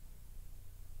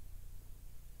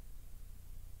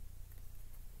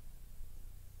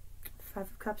 Five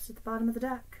of Cups at the bottom of the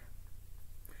deck.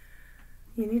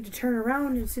 You need to turn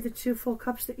around and see the two full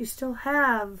cups that you still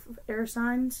have, air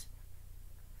signs.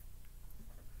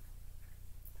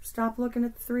 Stop looking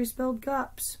at the three spilled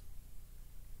cups.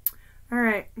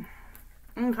 Alright.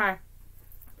 Okay.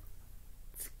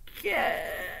 Let's get...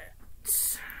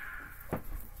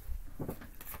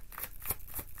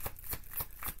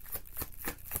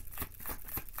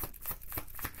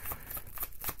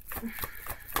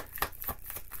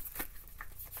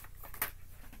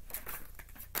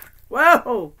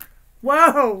 Whoa!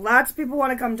 Whoa! Lots of people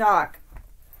want to come talk.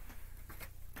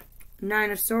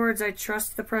 Nine of Swords, I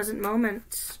trust the present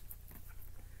moment.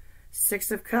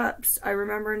 Six of Cups, I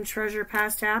remember and treasure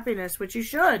past happiness, which you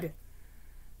should.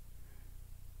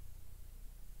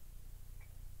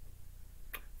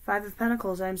 Five of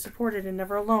Pentacles, I am supported and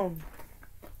never alone.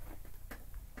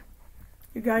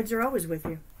 Your guides are always with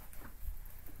you.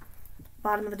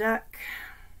 Bottom of the deck.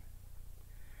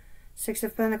 Six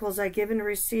of Pentacles, I give and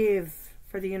receive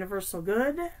for the universal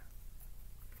good.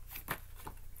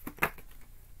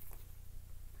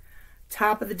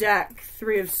 Top of the deck,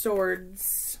 Three of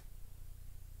Swords.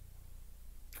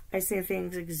 I see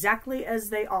things exactly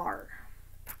as they are.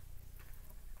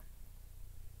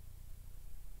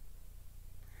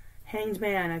 Hanged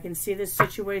Man, I can see this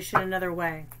situation another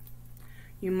way.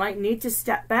 You might need to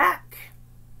step back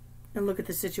and look at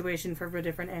the situation from a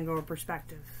different angle or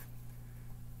perspective.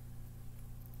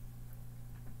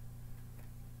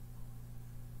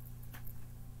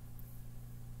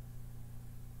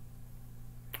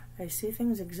 I see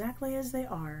things exactly as they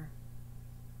are,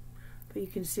 but you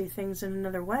can see things in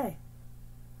another way.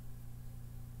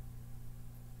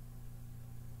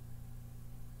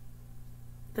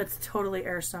 That's totally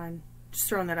air sign. Just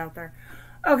throwing that out there.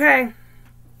 Okay.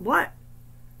 What?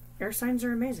 Air signs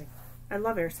are amazing. I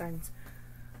love air signs.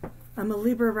 I'm a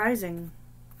Libra rising.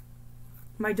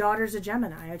 My daughter's a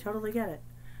Gemini. I totally get it.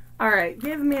 All right,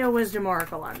 give me a wisdom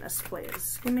oracle on this,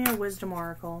 please. Give me a wisdom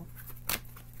oracle.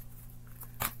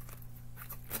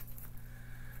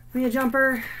 Give me a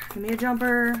jumper. Give me a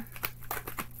jumper.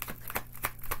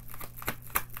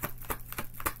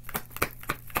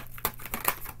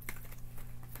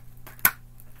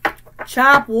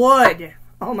 Chop wood.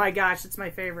 Oh my gosh, it's my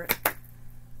favorite.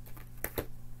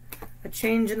 A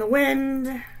change in the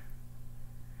wind.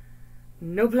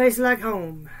 No place like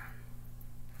home.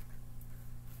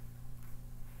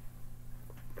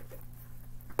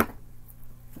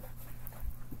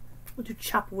 We'll do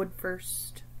chop wood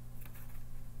first.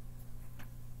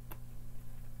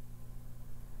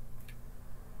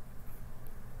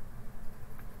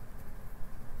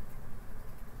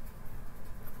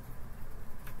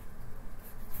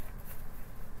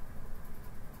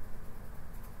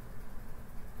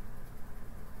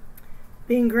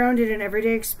 Being grounded in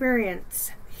everyday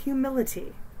experience.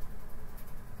 Humility.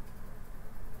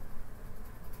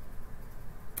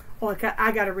 Oh,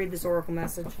 I got to read this oracle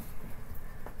message.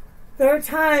 There are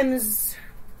times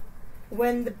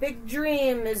when the big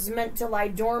dream is meant to lie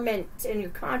dormant in your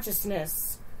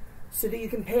consciousness so that you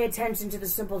can pay attention to the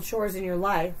simple chores in your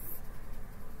life.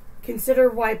 Consider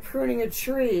why pruning a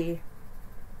tree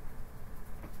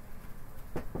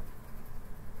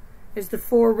is the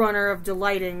forerunner of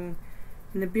delighting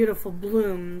in the beautiful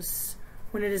blooms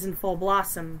when it is in full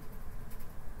blossom.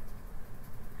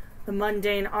 The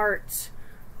mundane art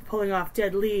of pulling off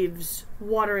dead leaves,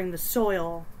 watering the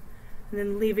soil, and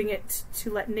then leaving it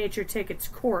to let nature take its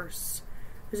course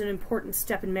is an important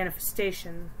step in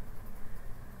manifestation.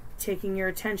 Taking your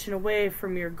attention away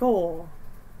from your goal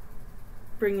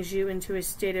brings you into a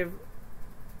state of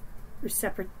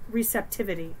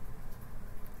receptivity.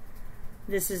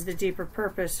 This is the deeper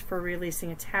purpose for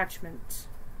releasing attachment.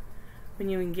 When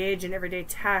you engage in everyday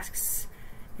tasks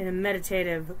in a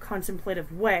meditative,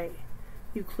 contemplative way,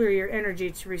 you clear your energy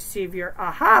to receive your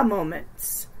aha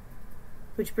moments,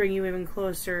 which bring you even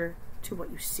closer to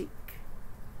what you seek.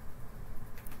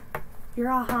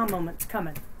 Your aha moment's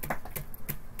coming.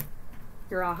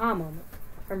 Your aha moment.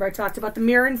 Remember I talked about the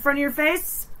mirror in front of your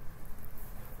face?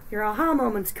 Your aha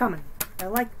moment's coming. I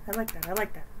like that. I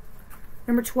like that.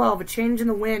 Number 12, a change in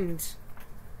the wind.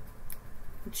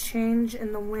 A change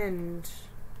in the wind.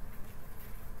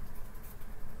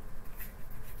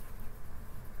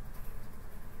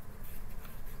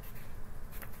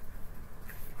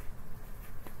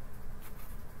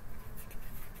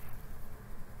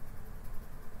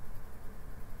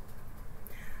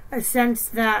 A sense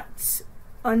that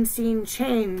unseen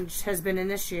change has been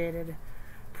initiated.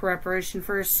 Preparation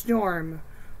for a storm.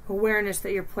 Awareness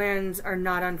that your plans are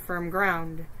not on firm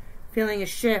ground. Feeling a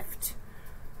shift.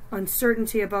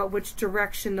 Uncertainty about which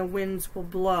direction the winds will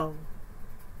blow.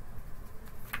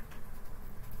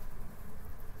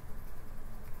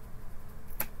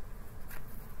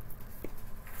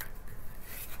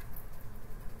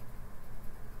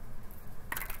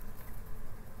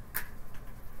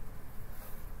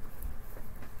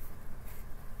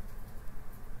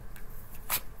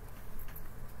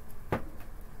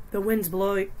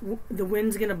 The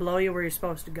wind's gonna blow you where you're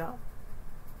supposed to go.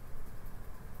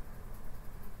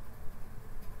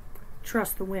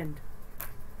 Trust the wind.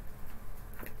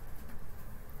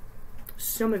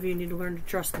 Some of you need to learn to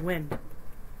trust the wind.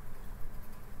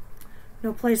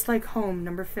 No place like home,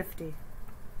 number 50.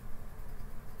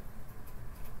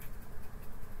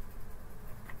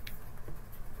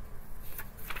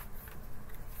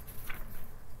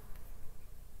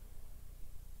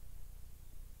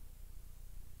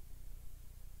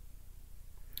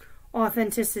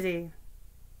 Authenticity.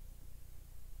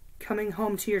 Coming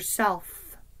home to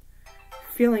yourself.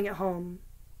 Feeling at home.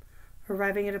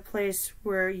 Arriving at a place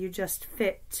where you just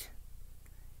fit.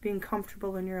 Being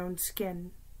comfortable in your own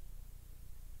skin.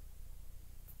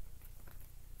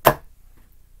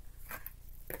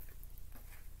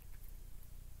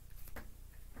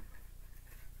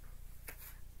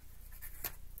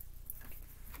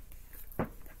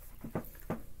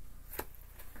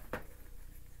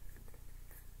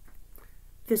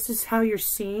 This is how you're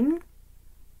seen.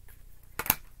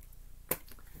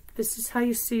 This is how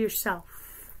you see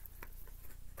yourself.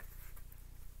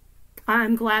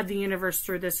 I'm glad the universe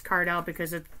threw this card out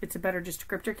because it's a better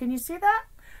descriptor. Can you see that?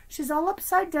 She's all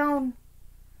upside down.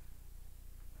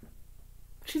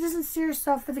 She doesn't see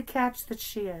herself for the catch that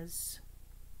she is.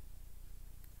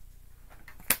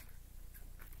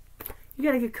 You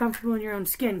gotta get comfortable in your own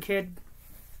skin, kid.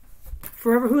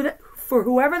 For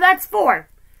whoever that's for.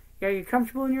 You gotta get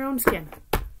comfortable in your own skin.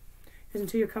 is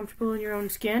until you're comfortable in your own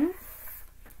skin.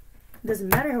 It doesn't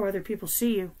matter how other people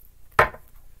see you.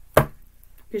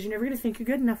 Because you're never going to think you're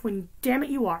good enough when, damn it,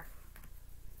 you are.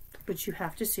 But you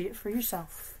have to see it for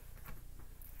yourself.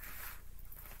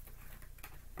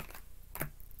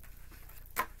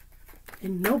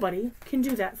 And nobody can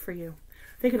do that for you.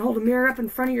 They can hold a mirror up in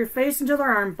front of your face until their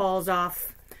arm falls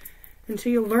off.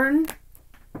 Until you learn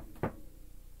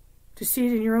to see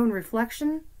it in your own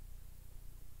reflection.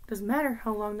 Doesn't matter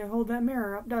how long they hold that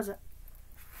mirror up, does it?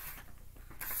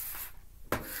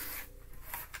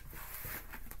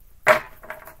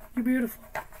 You're beautiful.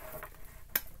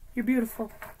 You're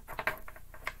beautiful.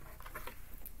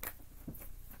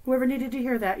 Whoever needed to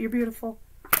hear that, you're beautiful.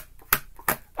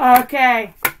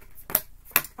 Okay.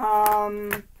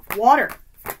 Water.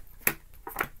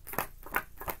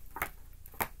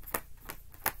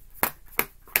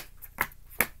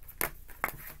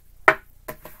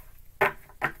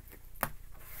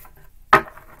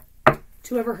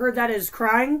 Whoever heard that is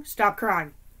crying, stop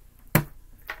crying.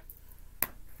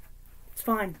 It's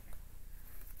fine.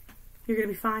 You're going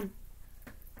to be fine.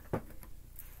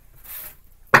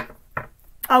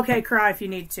 Okay, cry if you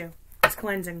need to. It's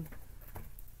cleansing.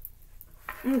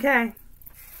 Okay.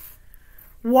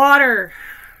 Water.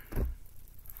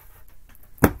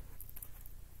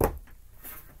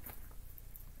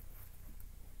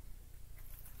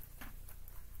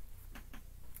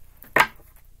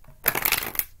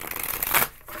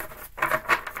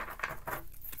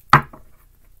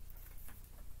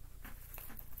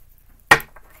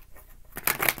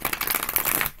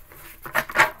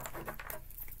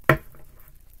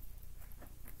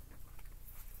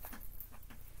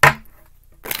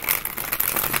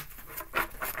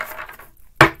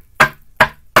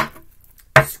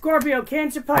 Scorpio,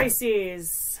 Cancer,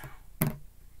 Pisces.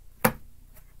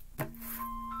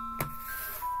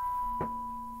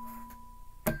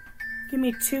 Give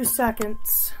me 2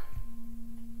 seconds.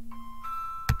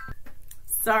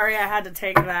 Sorry, I had to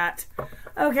take that.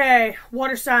 Okay,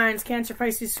 water signs, Cancer,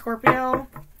 Pisces, Scorpio.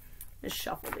 Just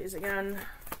shuffle these again.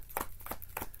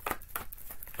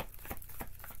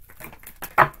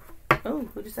 Oh,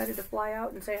 who decided to fly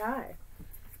out and say hi?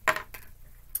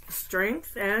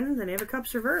 Strength and the Knave of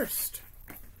Cups reversed.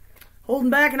 Holding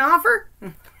back an offer?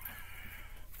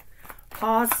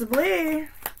 Possibly.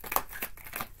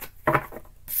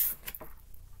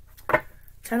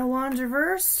 10 of Wands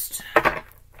reversed.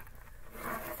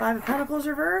 5 of Pentacles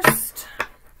reversed.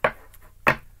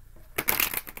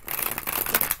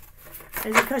 Is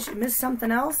it because you missed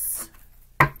something else?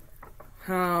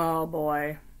 Oh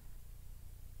boy.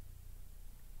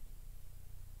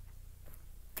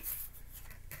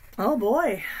 Oh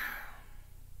boy.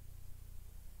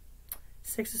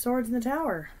 6 of Swords in the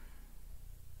Tower.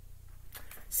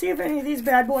 See if any of these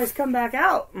bad boys come back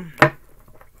out.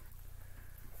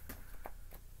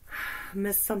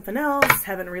 Missed something else.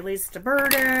 Haven't released a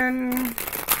burden.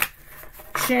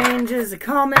 Changes are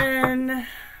coming.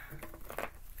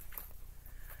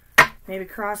 Maybe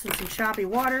crossing some choppy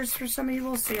waters for some of you.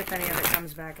 We'll see if any of it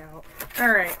comes back out.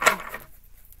 Alright.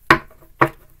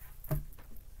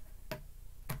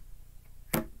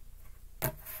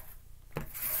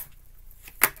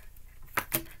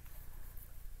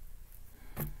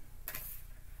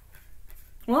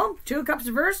 Well, 2 of Cups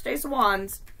reversed, Ace of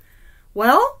Wands.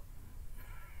 Well,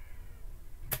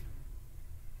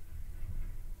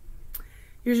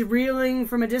 you're reeling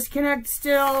from a disconnect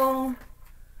still,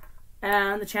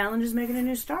 and the challenge is making a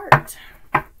new start.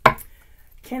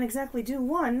 Can't exactly do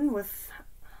one with,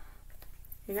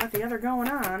 you got the other going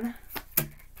on.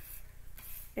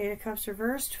 8 of Cups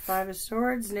reversed, 5 of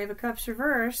Swords, Knave of Cups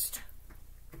reversed.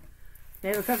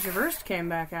 Knave of Cups reversed came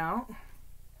back out.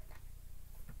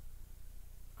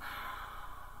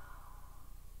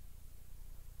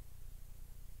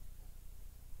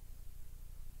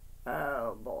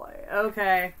 Oh boy,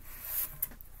 okay.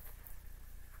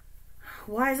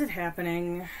 Why is it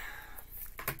happening?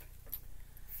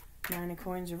 9 of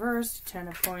Coins reversed, 10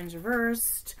 of Coins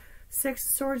reversed, 6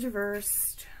 of Swords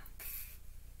reversed.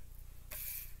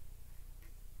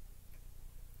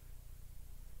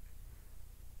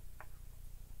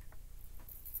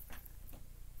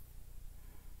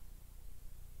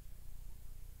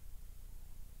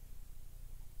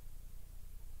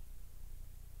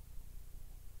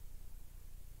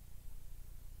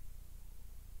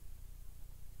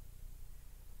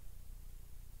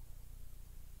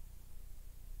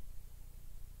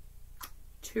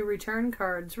 Two return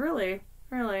cards. Really?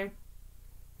 Really?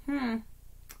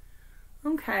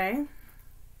 Okay.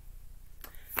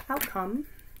 Outcome.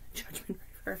 Judgment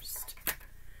reversed.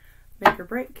 Make or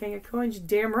break. King of Coins.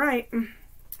 Damn right.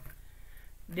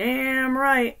 Damn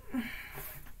right.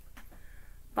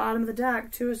 Bottom of the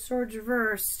deck, Two of Swords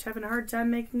reversed. Having a hard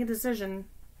time making a decision.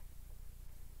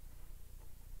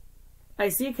 I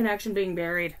see a connection being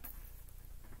buried.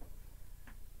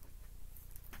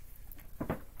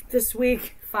 This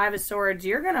week, Five of Swords,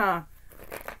 you're gonna...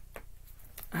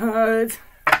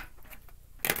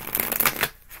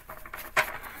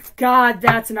 God,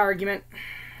 that's an argument.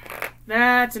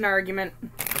 That's an argument.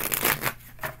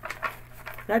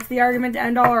 That's the argument to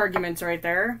end all arguments right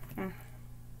there.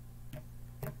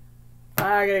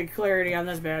 I gotta get clarity on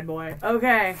this bad boy.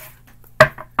 Okay.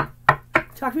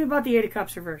 Talk to me about the Eight of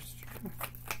Cups reversed.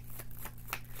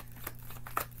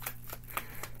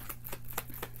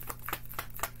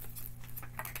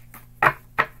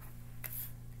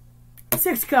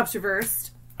 Six of Cups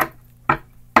reversed.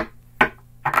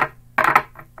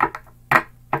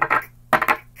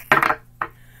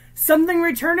 Something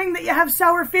returning that you have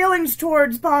sour feelings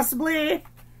towards, possibly.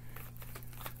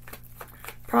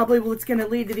 Probably what's going to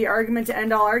lead to the argument to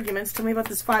end all arguments. Tell me about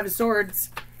this Five of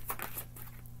Swords.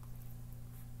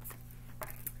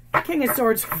 King of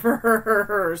Swords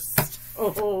first.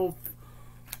 Oof.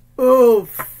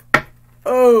 Oof.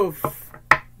 Oof.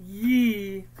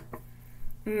 Yee.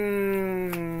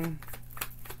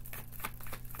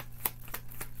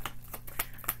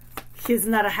 He's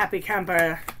not a happy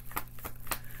camper.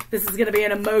 This is going to be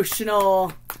an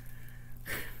emotional...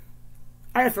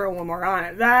 I gotta throw one more on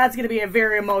it. That's going to be a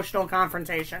very emotional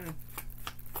confrontation.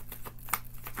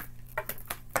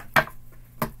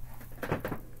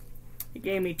 He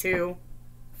gave me two.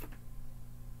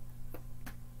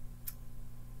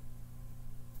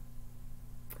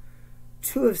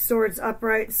 Two of Swords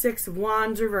upright, Six of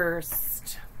Wands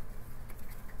reversed.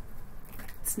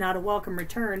 It's not a welcome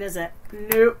return, is it?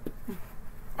 Nope.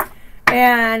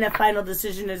 And a final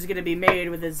decision is going to be made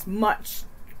with as much...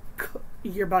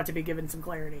 You're about to be given some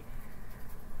clarity.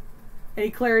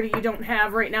 Any clarity you don't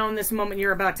have right now in this moment,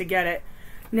 you're about to get it.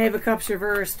 Knave of Cups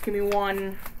reversed. Give me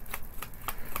one.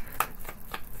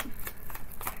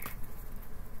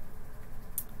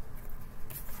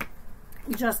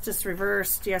 Justice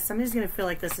reversed. Yeah, somebody's going to feel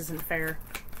like this isn't fair.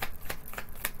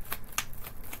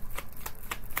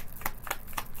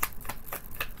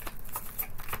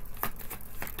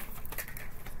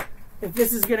 If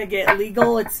this is going to get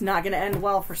legal, it's not going to end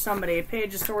well for somebody.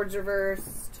 Page of Swords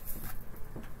reversed.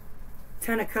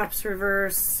 Ten of Cups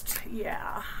reversed.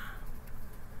 Yeah.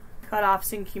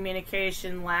 Cut-offs in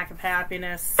communication, lack of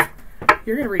happiness.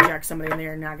 You're going to reject somebody and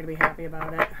they're not going to be happy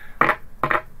about it.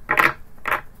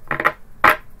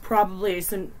 Probably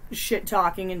some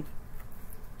shit-talking and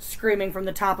screaming from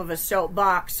the top of a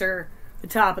soapbox or the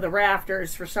top of the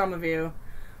rafters for some of you.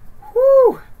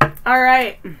 Whew! All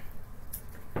right.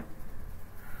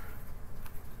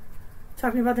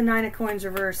 Talking about the Nine of Coins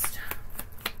reversed.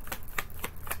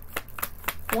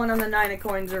 One on the Nine of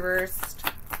Coins reversed.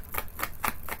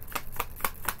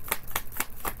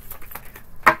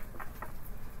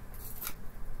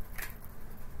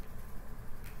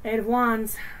 Eight of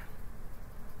Wands.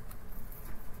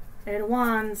 Eight of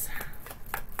Wands.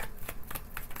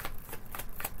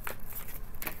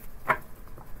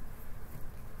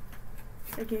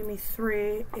 They gave me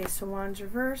three. Ace of Wands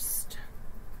reversed.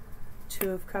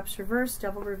 Two of Cups reversed,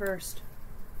 Devil reversed.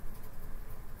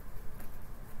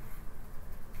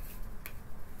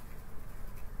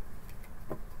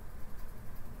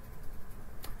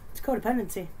 It's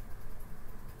codependency.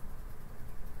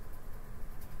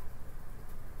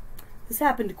 This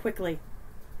happened quickly.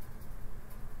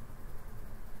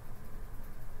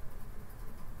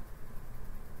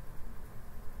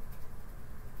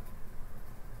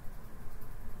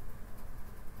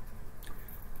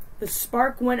 The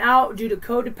spark went out due to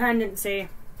codependency.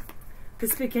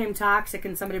 This became toxic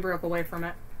and somebody broke away from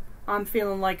it. I'm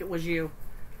feeling like it was you.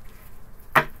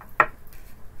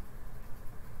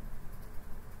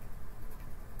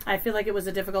 I feel like it was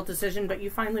a difficult decision, but you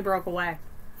finally broke away.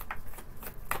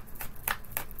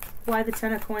 Why the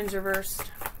Ten of Coins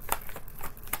reversed?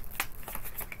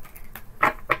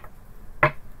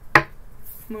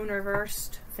 Moon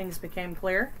reversed. Things became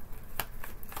clear.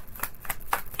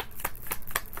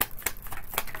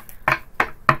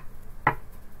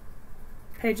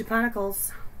 Page of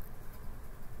Pentacles.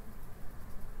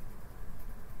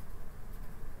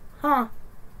 Huh.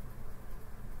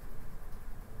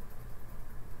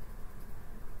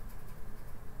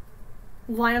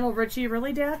 Lionel Richie,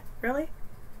 really, Dad? Really?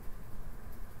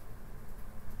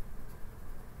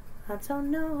 I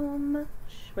don't know much.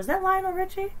 Was that Lionel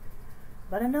Richie?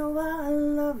 But I know I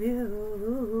love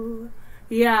you.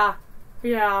 Yeah.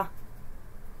 Yeah.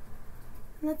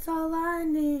 That's all I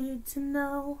need to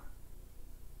know.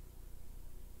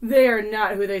 They are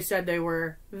not who they said they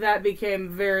were. That became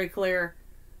very clear.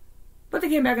 But they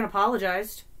came back and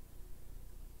apologized.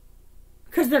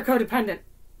 Because they're codependent.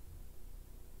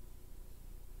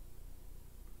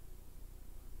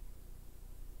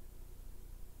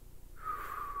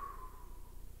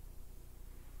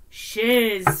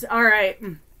 Shiz. Alright.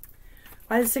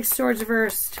 Why the Six of Swords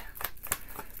reversed?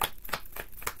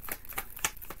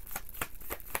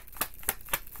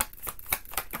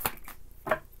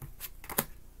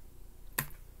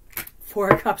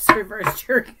 Four of Cups reversed.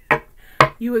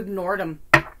 You ignored him.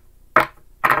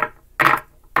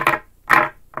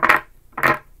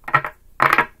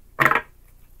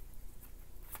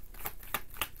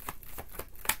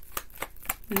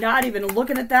 Not even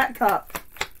looking at that cup.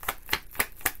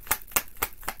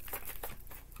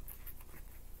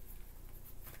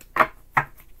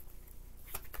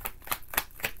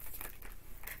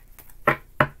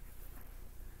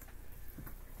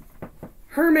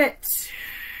 Hermit.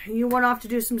 You went off to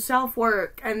do some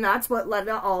self-work, and that's what led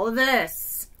to all of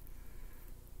this.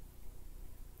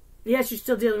 Yes, you're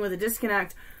still dealing with a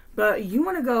disconnect, but you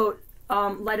want to go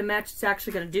light a match that's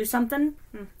actually going to do something.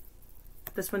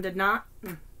 This one did not.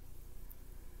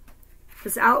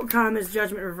 This outcome is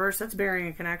Judgment reversed. That's burying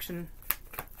a connection.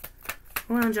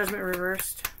 One on Judgment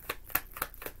reversed.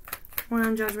 One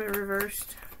on Judgment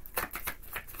reversed.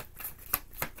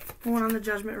 One on the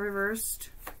Judgment reversed.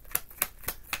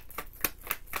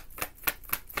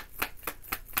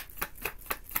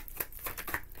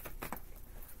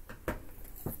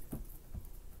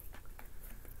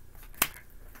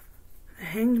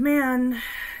 Hanged Man,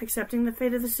 accepting the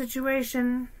fate of the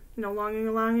situation, no longer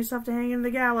allowing yourself to hang in the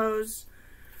gallows,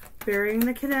 burying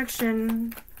the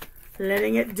connection,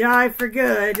 letting it die for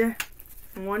good.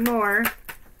 One more.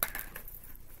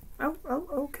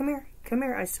 Oh, come here. Come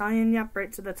here. I saw you in the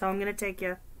upright, so that's how I'm going to take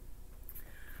you.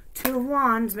 Two of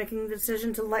Wands, making the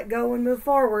decision to let go and move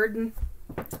forward. And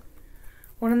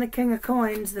one on the King of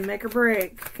Coins, the make or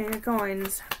break. King of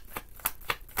Coins.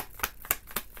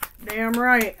 Damn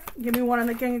right. Give me one on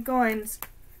the King of Coins.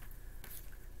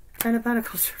 Ten of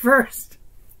Pentacles reversed.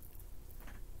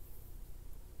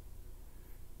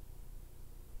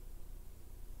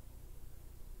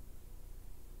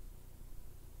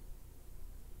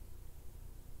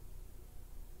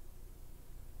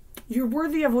 You're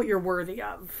worthy of what you're worthy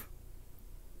of.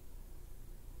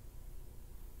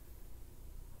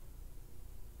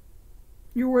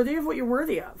 You're worthy of what you're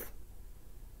worthy of.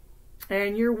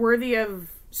 And you're worthy of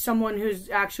someone who's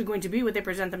actually going to be what they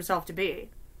present themselves to be.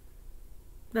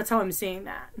 That's how I'm seeing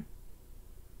that.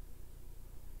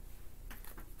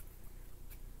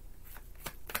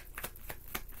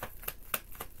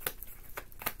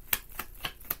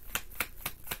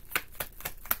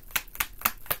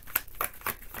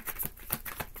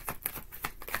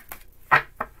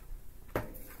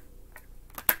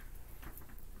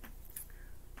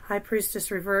 High Priestess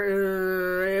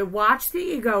reverse. Watch the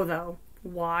ego, though.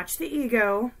 Watch the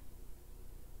ego.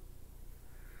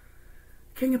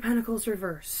 King of Pentacles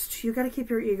reversed. You got to keep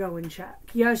your ego in check.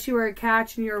 Yes, you are a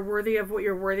catch and you're worthy of what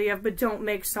you're worthy of, but don't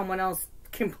make someone else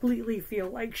completely feel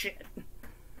like shit.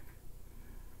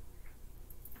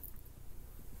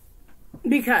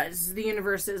 Because the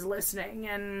universe is listening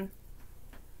and...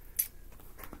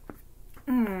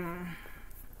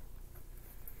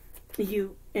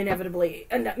 you inevitably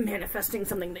end up manifesting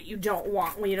something that you don't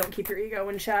want when you don't keep your ego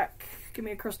in check. Give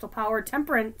me a crystal power.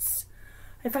 Temperance.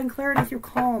 I find clarity through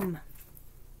calm.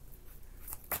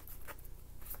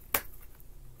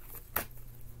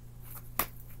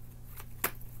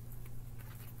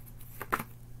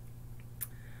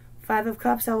 Five of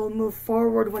Cups. I will move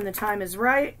forward when the time is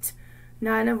right.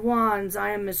 Nine of Wands. I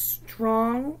am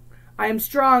strong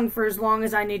for as long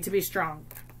as I need to be strong.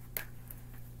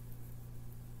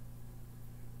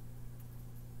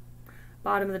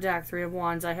 Bottom of the deck, Three of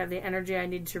Wands. I have the energy I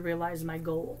need to realize my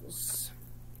goals.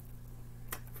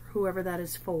 For whoever that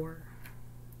is for.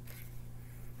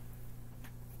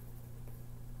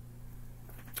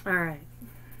 All right.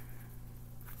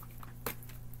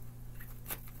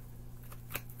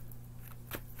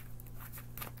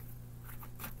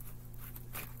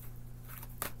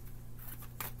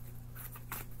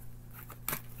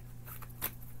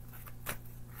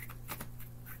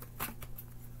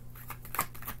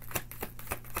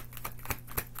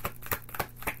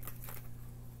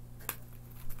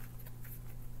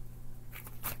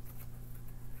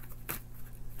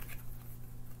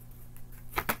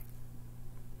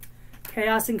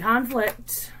 Chaos and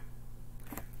conflict.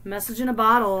 Message in a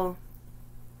bottle.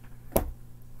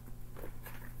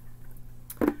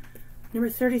 Number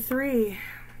 33.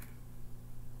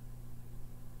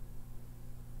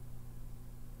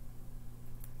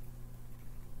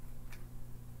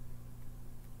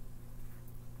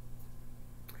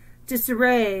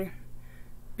 Disarray,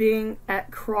 being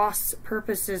at cross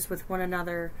purposes with one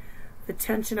another, the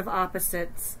tension of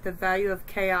opposites, the value of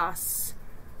chaos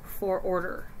for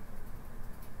order.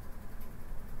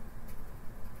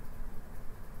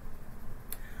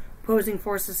 Opposing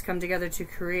forces come together to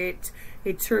create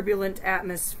a turbulent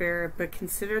atmosphere, but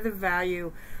consider the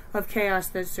value of chaos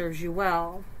that serves you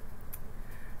well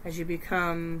as you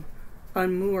become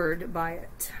unmoored by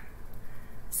it.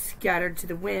 Scattered to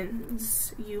the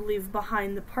winds, you leave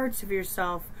behind the parts of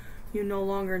yourself you no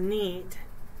longer need,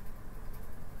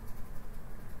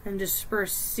 and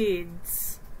disperse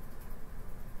seeds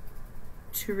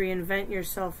to reinvent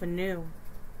yourself anew.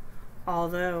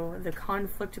 Although the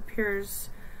conflict appears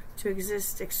to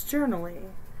exist externally,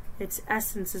 its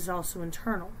essence is also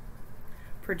internal,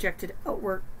 projected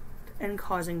outward and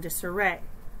causing disarray.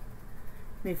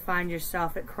 You may find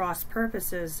yourself at cross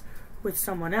purposes with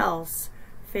someone else,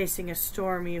 facing a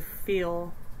storm you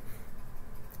feel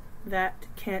that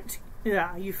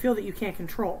you can't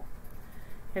control.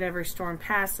 Yet every storm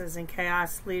passes and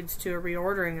chaos leads to a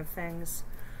reordering of things.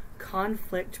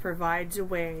 Conflict provides a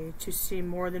way to see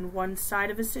more than one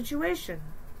side of a situation.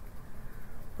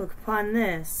 Look upon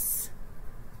this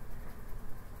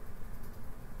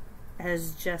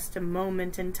as just a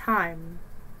moment in time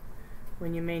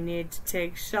when you may need to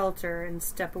take shelter and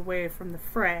step away from the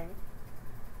fray.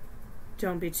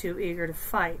 Don't be too eager to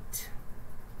fight.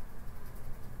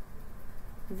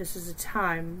 This is a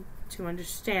time to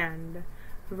understand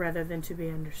rather than to be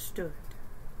understood.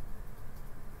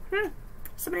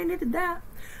 Somebody needed that.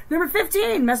 Number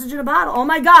 15, message in a bottle. Oh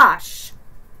my gosh.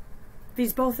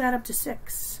 These both add up to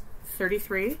 6.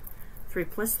 33. 3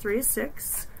 plus 3 is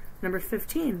 6. Number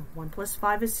 15. 1 plus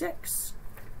 5 is 6.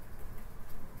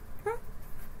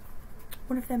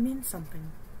 What if that means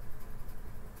something?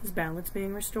 Is balance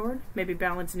being restored? Maybe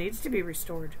balance needs to be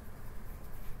restored.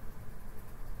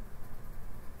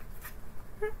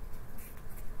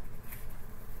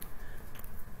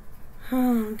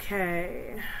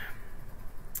 Okay.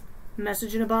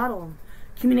 Message in a bottle.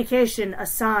 Communication, a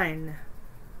sign.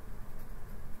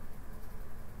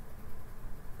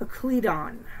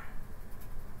 Euclidon.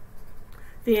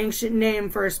 The ancient name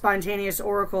for a spontaneous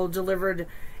oracle delivered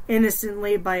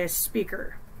innocently by a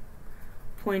speaker,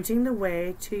 pointing the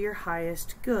way to your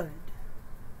highest good.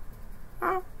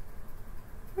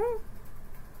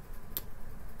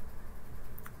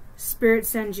 Spirit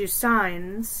sends you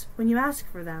signs when you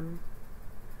ask for them.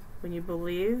 When you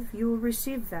believe, you will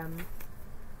receive them.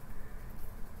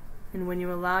 And when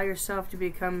you allow yourself to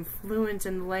become fluent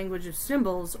in the language of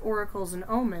symbols, oracles, and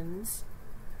omens,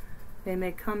 they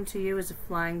may come to you as a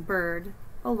flying bird,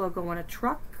 a logo on a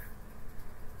truck,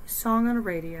 a song on a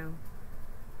radio.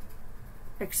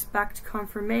 Expect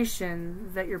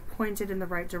confirmation that you're pointed in the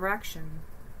right direction.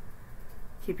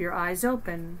 Keep your eyes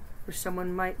open, for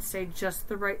someone might say just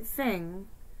the right thing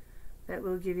that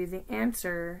will give you the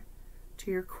answer to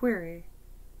your query.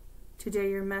 Today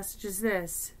your message is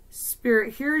this: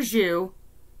 Spirit hears you,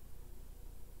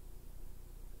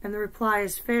 and the reply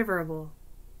is favorable.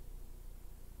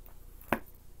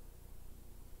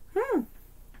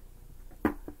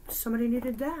 Somebody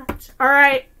needed that. All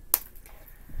right.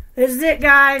 This is it,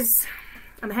 guys.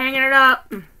 I'm hanging it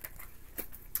up.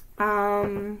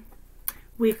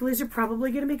 Weeklies are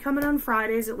probably going to be coming on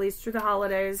Fridays, at least through the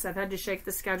holidays. I've had to shake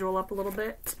the schedule up a little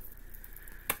bit.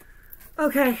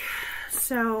 Okay,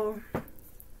 so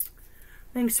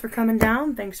thanks for coming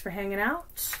down. Thanks for hanging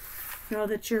out. Know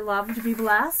that you're loved. Be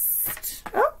blessed.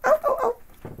 Oh.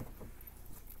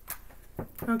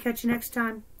 I'll catch you next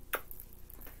time.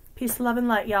 Peace, love, and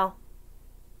light, y'all.